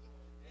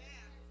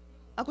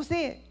 Uncle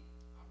said,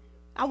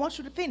 I want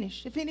you to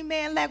finish. If any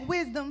man lack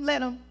wisdom,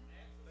 let him.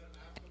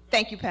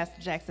 Thank you,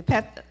 Pastor Jackson.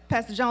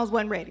 Pastor Jones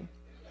wasn't ready.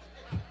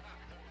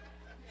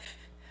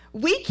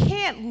 We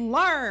can't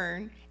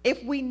learn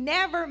if we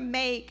never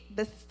make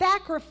the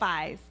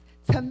sacrifice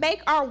to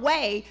make our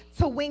way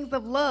to Wings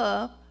of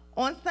Love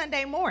on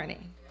Sunday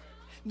morning.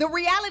 The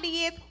reality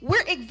is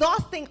we're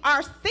exhausting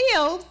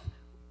ourselves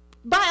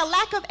by a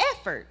lack of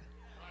effort.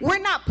 We're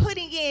not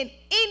putting in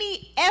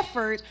any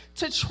effort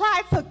to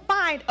try to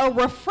find a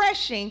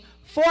refreshing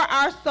for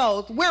our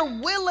souls. We're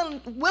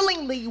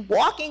willingly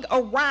walking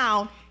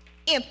around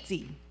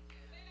empty.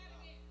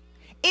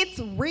 It's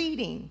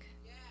reading,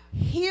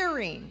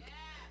 hearing,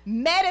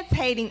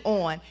 meditating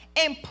on,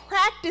 and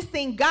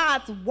practicing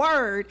God's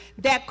word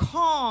that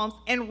calms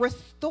and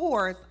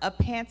restores a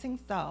panting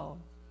soul.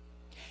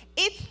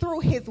 It's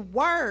through his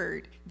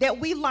word that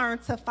we learn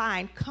to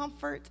find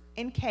comfort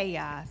in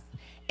chaos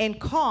and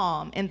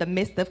calm in the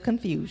midst of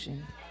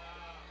confusion.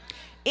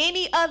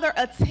 Any other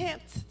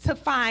attempt to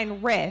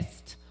find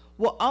rest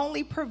will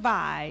only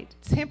provide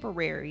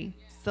temporary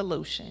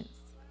solutions.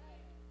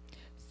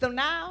 So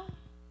now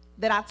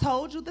that I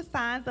told you the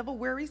signs of a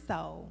weary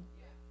soul,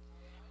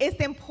 it's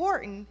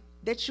important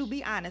that you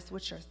be honest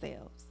with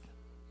yourselves.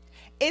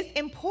 It's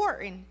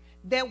important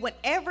that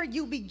whenever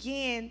you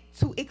begin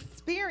to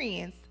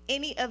experience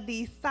any of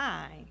these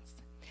signs,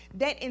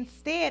 that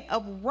instead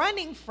of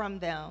running from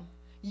them,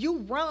 you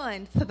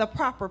run to the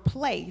proper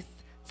place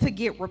to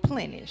get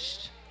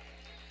replenished.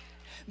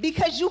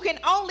 Because you can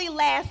only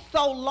last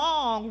so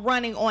long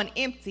running on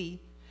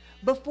empty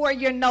before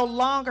you're no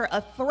longer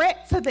a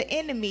threat to the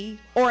enemy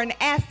or an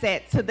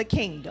asset to the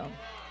kingdom.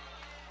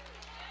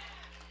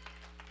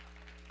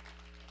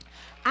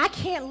 I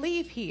can't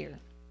leave here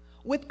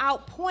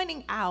without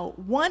pointing out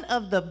one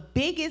of the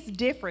biggest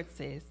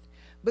differences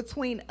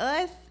between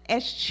us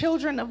as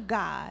children of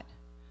God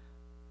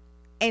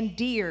and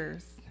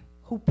deers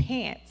who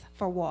pant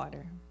for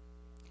water.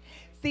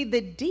 See,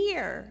 the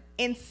deer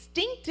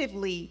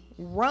instinctively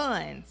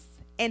runs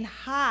and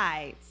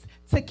hides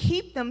to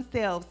keep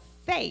themselves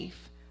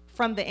safe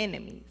from the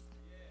enemies.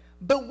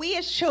 But we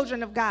as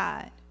children of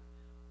God,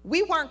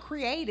 we weren't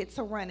created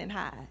to run and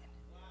hide.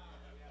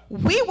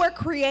 We were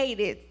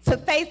created to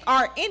face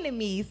our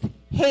enemies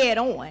head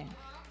on.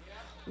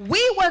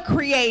 We were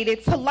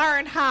created to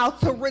learn how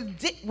to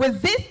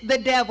resist the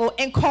devil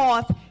and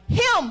cause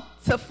him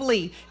to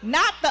flee,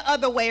 not the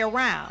other way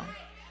around.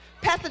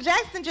 Pastor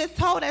Jackson just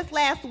told us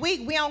last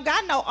week we don't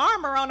got no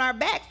armor on our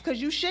backs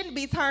because you shouldn't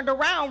be turned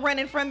around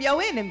running from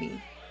your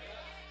enemy.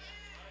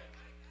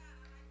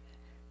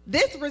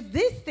 This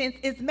resistance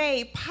is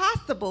made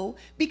possible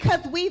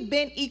because we've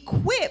been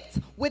equipped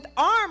with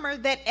armor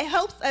that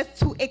helps us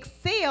to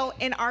excel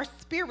in our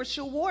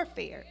spiritual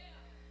warfare.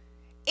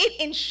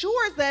 It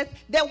ensures us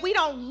that we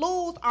don't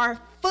lose our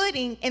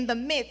footing in the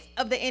midst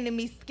of the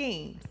enemy's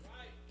schemes.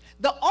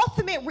 The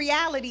ultimate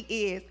reality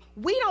is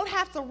we don't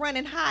have to run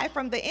and hide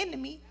from the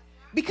enemy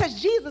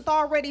because Jesus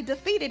already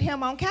defeated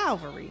him on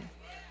Calvary.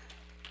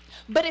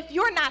 But if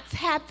you're not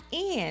tapped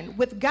in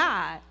with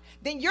God,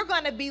 then you're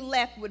going to be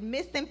left with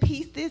missing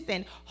pieces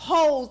and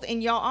holes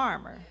in your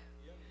armor.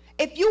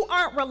 If you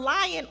aren't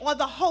relying on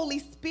the Holy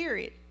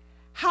Spirit,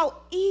 how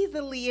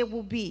easily it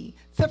will be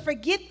to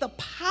forget the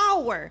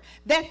power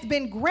that's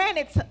been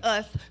granted to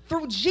us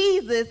through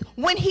Jesus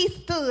when he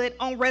stood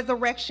on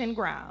resurrection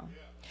ground.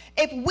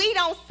 If we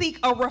don't seek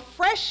a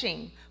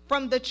refreshing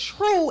from the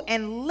true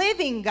and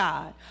living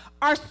God,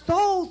 our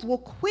souls will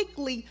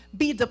quickly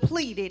be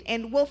depleted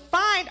and we'll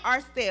find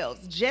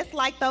ourselves just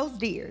like those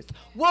deers.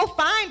 We'll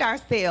find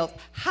ourselves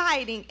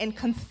hiding and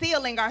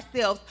concealing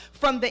ourselves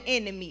from the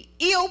enemy,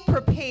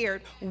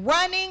 ill-prepared,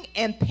 running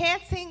and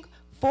panting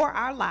for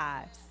our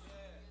lives.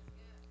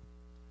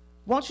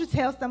 Won't you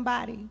tell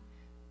somebody,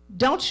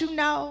 don't you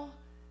know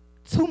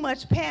too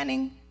much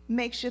panting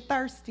makes you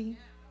thirsty?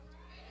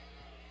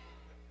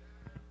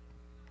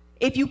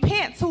 If you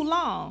pant too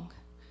long,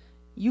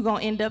 you're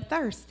going to end up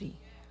thirsty.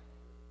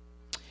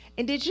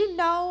 And did you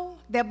know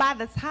that by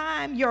the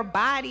time your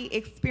body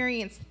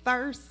experiences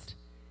thirst,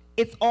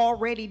 it's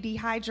already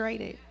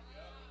dehydrated?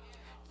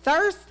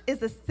 Thirst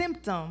is a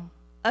symptom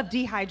of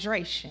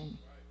dehydration.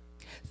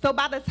 So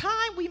by the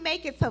time we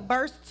make it to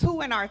verse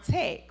 2 in our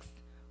text,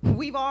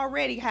 we've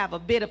already have a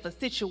bit of a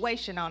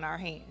situation on our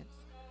hands.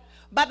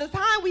 By the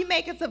time we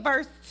make it to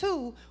verse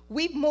 2,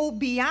 we've moved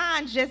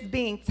beyond just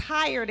being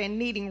tired and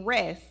needing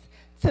rest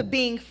to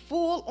being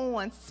full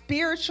on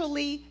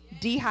spiritually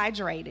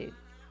dehydrated.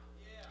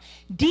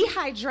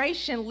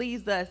 Dehydration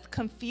leaves us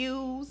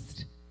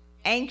confused,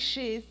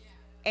 anxious,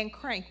 and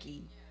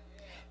cranky.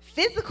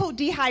 Physical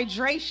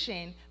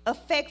dehydration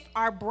affects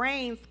our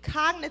brain's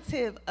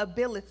cognitive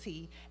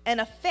ability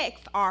and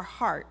affects our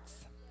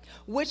hearts,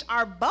 which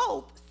are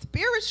both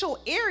spiritual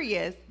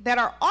areas that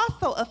are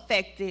also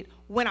affected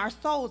when our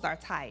souls are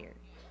tired.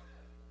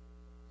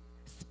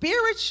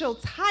 Spiritual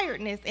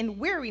tiredness and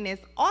weariness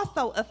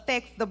also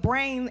affects the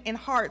brain and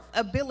heart's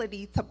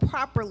ability to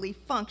properly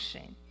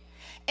function.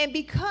 And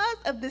because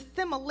of the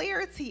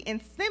similarity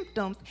in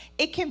symptoms,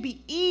 it can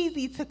be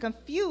easy to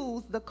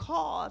confuse the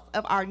cause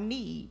of our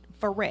need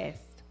for rest.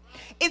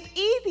 It's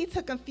easy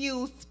to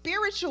confuse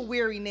spiritual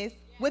weariness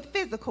with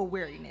physical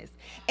weariness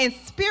and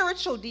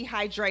spiritual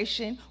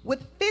dehydration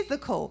with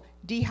physical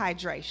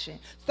dehydration.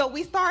 So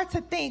we start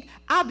to think,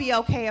 I'll be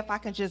okay if I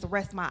can just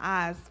rest my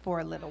eyes for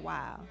a little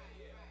while.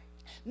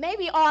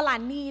 Maybe all I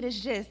need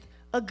is just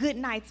a good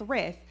night's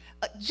rest,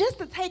 just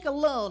to take a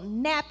little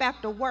nap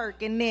after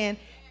work and then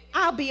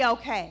I'll be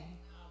okay.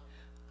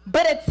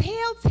 But a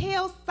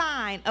telltale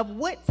sign of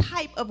what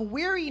type of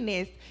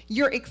weariness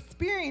you're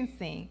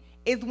experiencing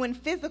is when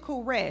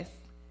physical rest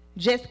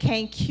just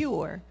can't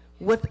cure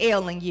what's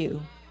ailing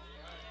you.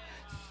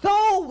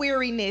 Soul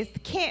weariness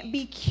can't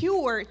be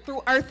cured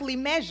through earthly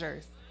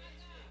measures.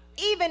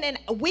 Even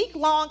a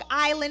week-long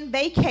island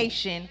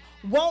vacation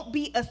won't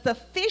be a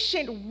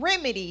sufficient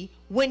remedy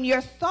when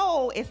your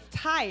soul is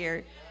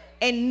tired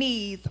and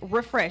needs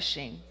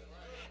refreshing.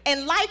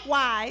 And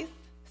likewise,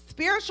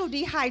 spiritual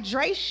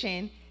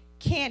dehydration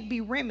can't be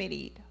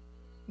remedied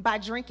by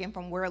drinking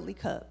from worldly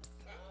cups.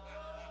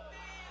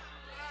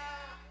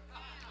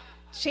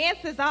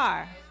 Chances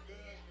are,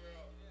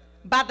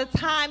 by the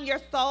time your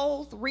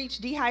souls reach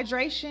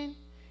dehydration,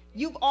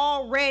 you've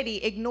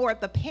already ignored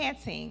the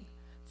panting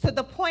to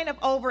the point of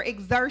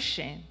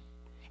overexertion,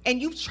 and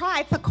you've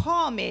tried to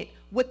calm it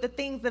with the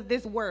things of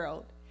this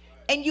world,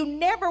 and you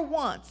never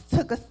once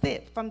took a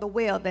sip from the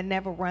well that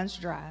never runs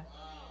dry.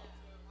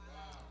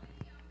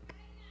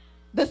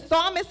 The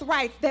psalmist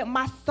writes that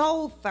my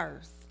soul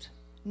thirsts,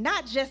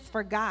 not just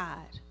for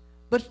God,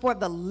 but for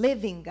the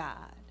living God.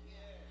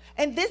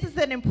 And this is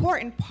an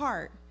important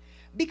part,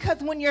 because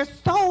when your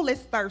soul is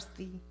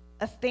thirsty,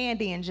 a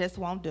stand-in just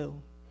won't do.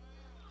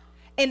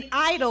 An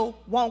idol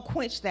won't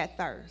quench that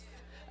thirst.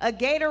 A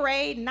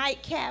Gatorade,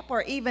 nightcap,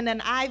 or even an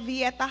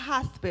IV at the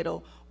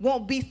hospital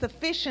won't be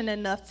sufficient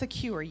enough to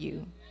cure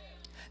you.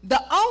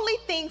 The only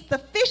thing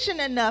sufficient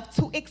enough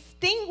to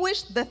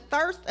extinguish the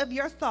thirst of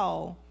your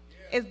soul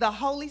is the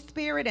Holy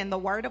Spirit and the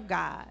Word of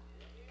God.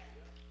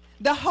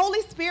 The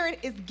Holy Spirit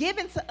is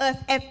given to us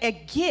as a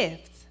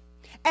gift,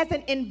 as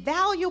an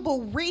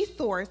invaluable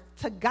resource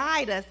to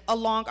guide us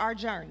along our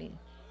journey.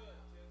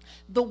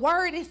 The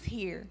Word is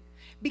here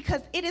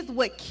because it is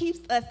what keeps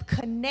us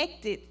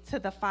connected to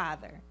the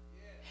Father.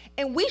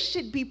 And we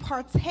should be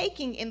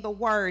partaking in the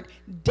word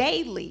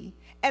daily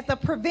as a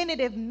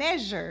preventative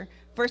measure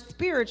for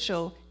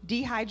spiritual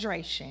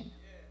dehydration.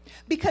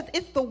 Because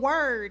it's the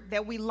word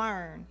that we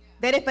learn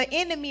that if an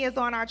enemy is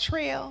on our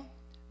trail,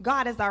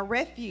 God is our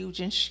refuge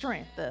and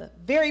strength, the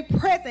very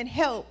present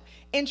help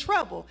in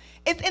trouble.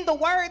 It's in the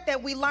word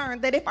that we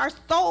learn that if our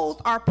souls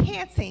are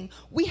panting,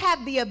 we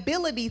have the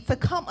ability to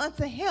come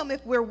unto him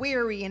if we're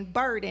weary and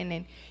burdened,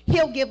 and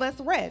he'll give us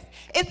rest.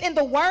 It's in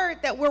the word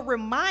that we're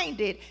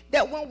reminded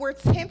that when we're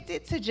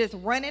tempted to just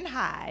run and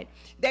hide,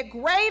 that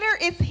greater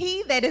is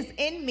he that is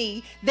in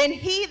me than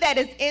he that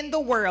is in the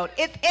world.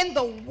 It's in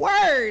the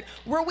word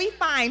where we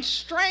find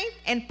strength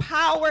and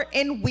power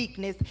in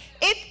weakness.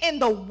 It's in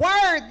the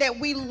word that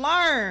we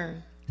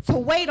learn to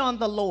wait on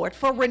the Lord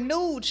for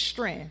renewed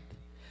strength,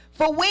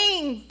 for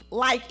wings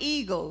like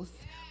eagles,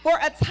 for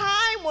a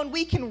time when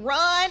we can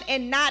run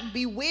and not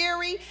be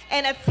weary,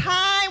 and a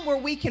time where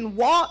we can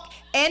walk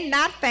and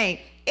not faint.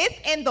 It's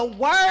in the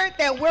word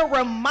that we're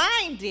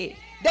reminded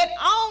that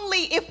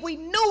only if we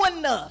knew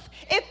enough,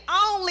 if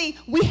only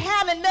we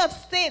had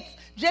enough sense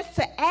just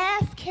to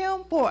ask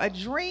him for a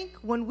drink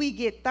when we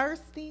get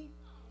thirsty,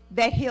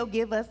 that he'll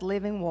give us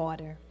living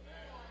water.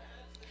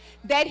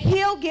 That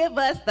he'll give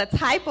us the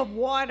type of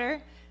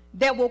water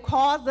that will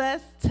cause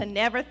us to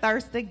never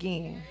thirst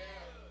again.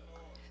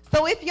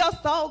 So if your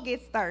soul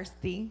gets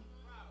thirsty,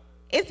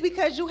 it's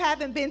because you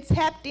haven't been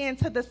tapped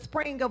into the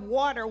spring of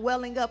water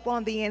welling up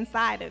on the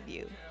inside of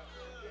you.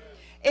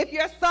 If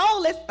your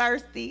soul is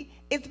thirsty,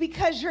 it's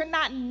because you're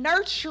not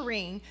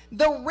nurturing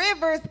the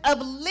rivers of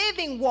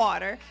living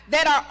water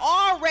that are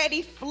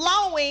already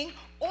flowing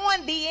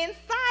on the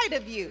inside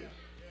of you.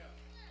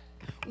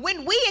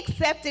 When we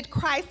accepted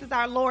Christ as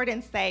our Lord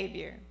and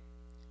Savior,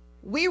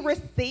 we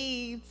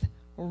received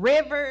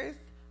rivers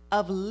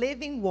of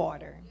living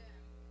water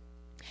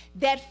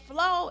that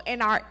flow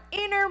in our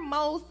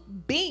innermost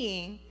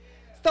being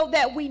so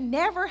that we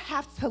never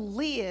have to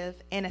live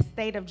in a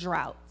state of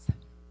drought.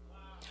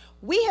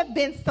 We have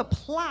been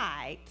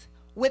supplied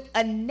with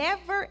a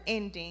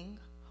never-ending,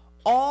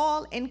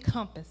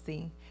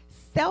 all-encompassing,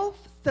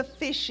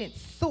 self-sufficient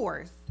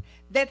source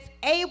that's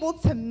able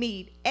to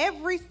meet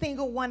every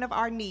single one of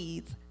our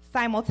needs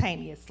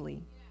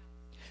simultaneously.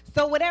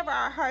 So whatever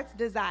our hearts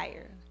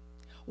desire,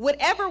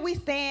 whatever we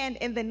stand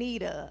in the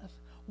need of,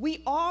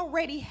 we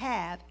already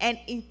have an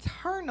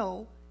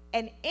internal,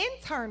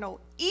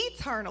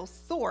 eternal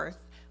source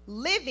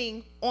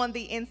living on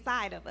the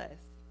inside of us.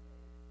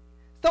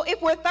 So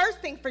if we're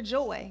thirsting for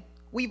joy,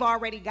 we've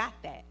already got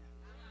that.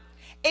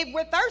 If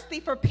we're thirsty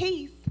for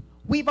peace,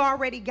 we've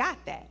already got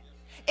that.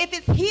 If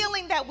it's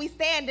healing that we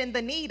stand in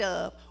the need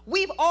of,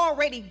 we've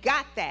already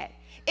got that.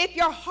 If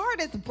your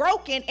heart is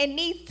broken and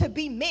needs to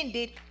be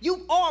mended,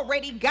 you've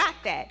already got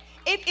that.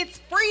 If it's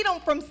freedom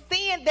from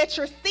sin that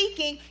you're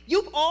seeking,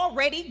 you've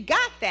already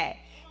got that.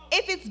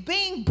 If it's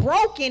being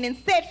broken and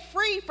set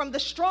free from the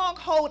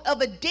stronghold of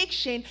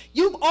addiction,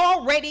 you've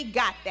already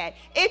got that.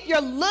 If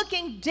you're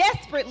looking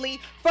desperately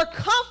for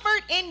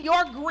comfort in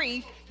your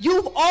grief,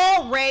 you've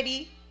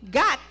already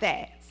got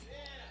that.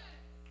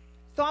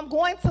 So I'm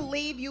going to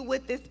leave you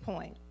with this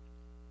point.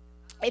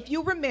 If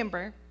you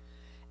remember,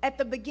 at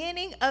the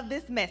beginning of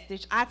this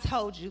message, I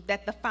told you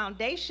that the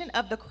foundation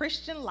of the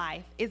Christian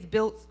life is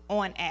built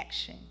on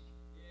action.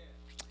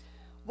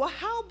 Well,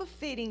 how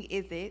befitting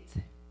is it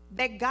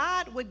that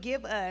God would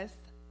give us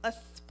a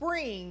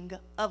spring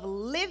of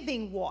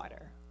living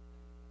water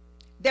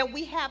that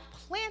we have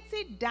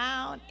planted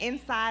down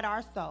inside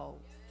our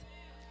souls?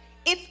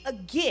 It's a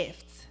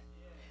gift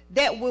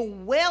that will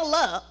well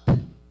up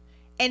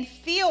and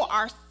fill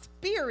our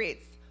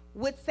spirits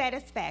with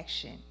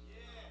satisfaction.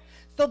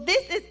 So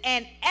this is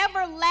an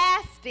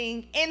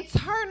everlasting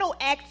internal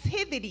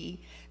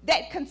activity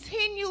that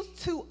continues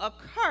to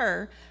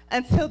occur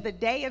until the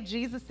day of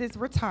Jesus'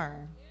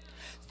 return.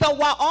 So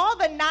while all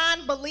the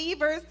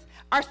non-believers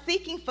are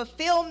seeking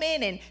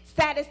fulfillment and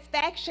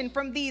satisfaction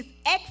from these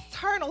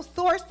external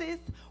sources,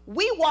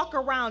 we walk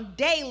around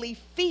daily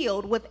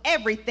filled with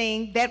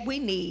everything that we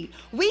need.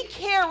 We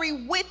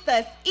carry with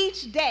us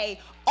each day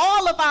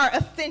all of our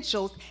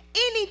essentials,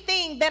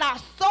 anything that our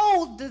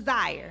souls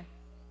desire,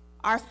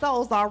 our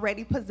souls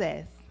already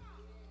possess.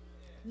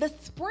 The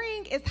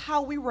spring is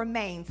how we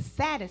remain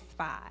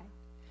satisfied.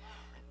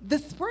 The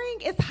spring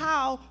is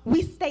how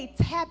we stay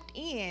tapped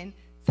in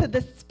to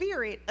the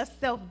spirit of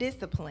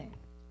self-discipline.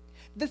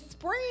 The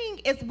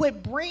spring is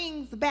what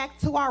brings back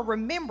to our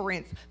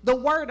remembrance the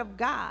word of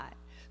God,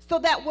 so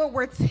that when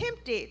we're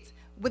tempted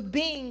with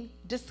being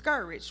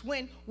discouraged,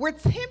 when we're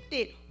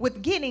tempted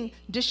with getting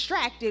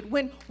distracted,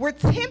 when we're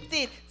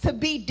tempted to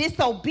be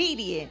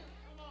disobedient,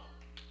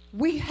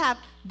 we have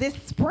this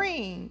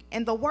spring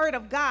and the word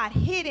of God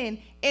hidden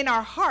in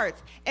our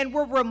hearts, and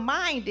we're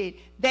reminded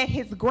that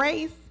his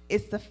grace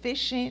is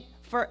sufficient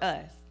for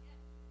us.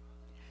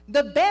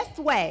 The best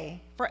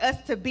way for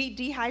us to beat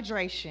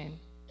dehydration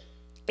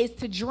is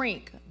to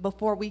drink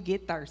before we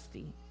get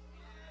thirsty.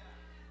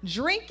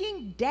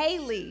 Drinking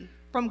daily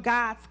from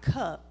God's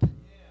cup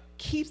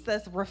keeps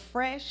us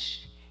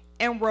refreshed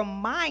and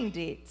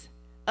reminded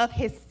of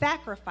his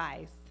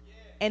sacrifice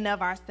and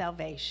of our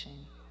salvation.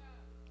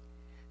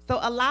 So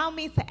allow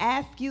me to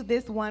ask you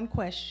this one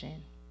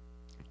question.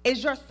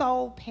 Is your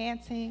soul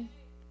panting?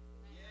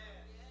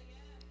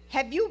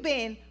 Have you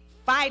been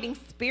fighting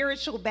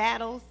spiritual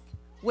battles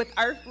with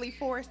earthly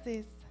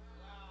forces?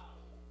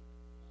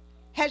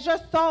 Has your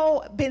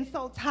soul been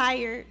so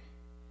tired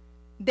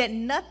that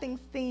nothing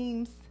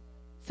seems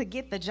to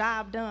get the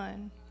job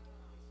done?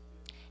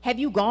 Have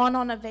you gone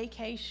on a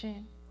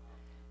vacation,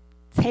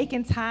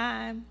 taken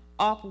time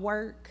off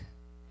work,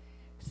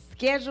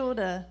 scheduled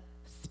a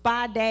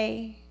spa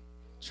day,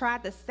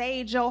 tried to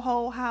sage your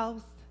whole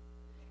house,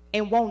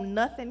 and won't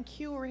nothing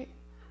cure it?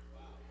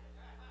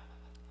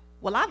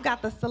 Well, I've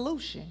got the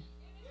solution.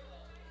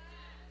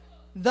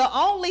 The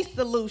only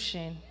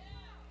solution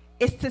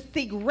is to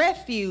seek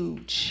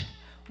refuge,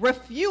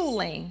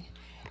 refueling,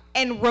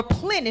 and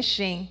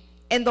replenishing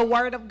in the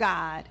Word of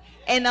God,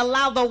 and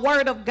allow the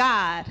Word of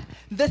God,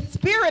 the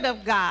Spirit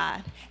of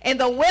God, and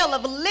the well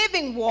of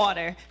living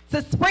water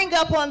to spring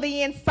up on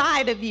the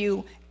inside of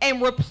you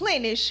and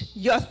replenish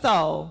your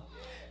soul.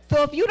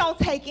 So if you don't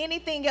take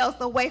anything else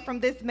away from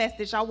this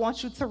message, I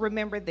want you to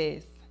remember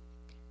this.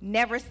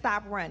 Never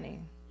stop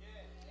running.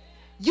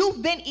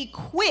 You've been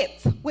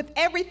equipped with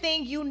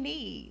everything you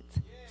need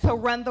to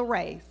run the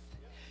race.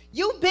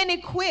 You've been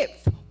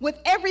equipped with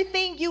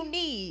everything you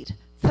need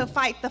to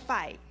fight the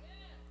fight.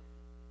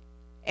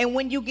 And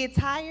when you get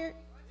tired,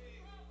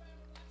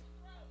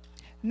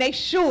 make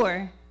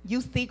sure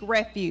you seek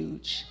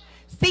refuge.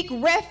 Seek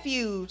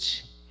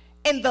refuge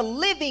in the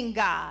living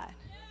God,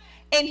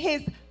 in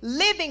his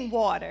living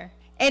water,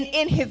 and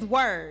in his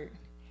word.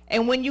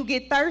 And when you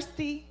get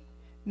thirsty,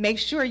 make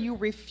sure you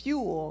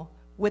refuel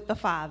with the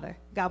Father.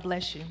 God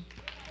bless you.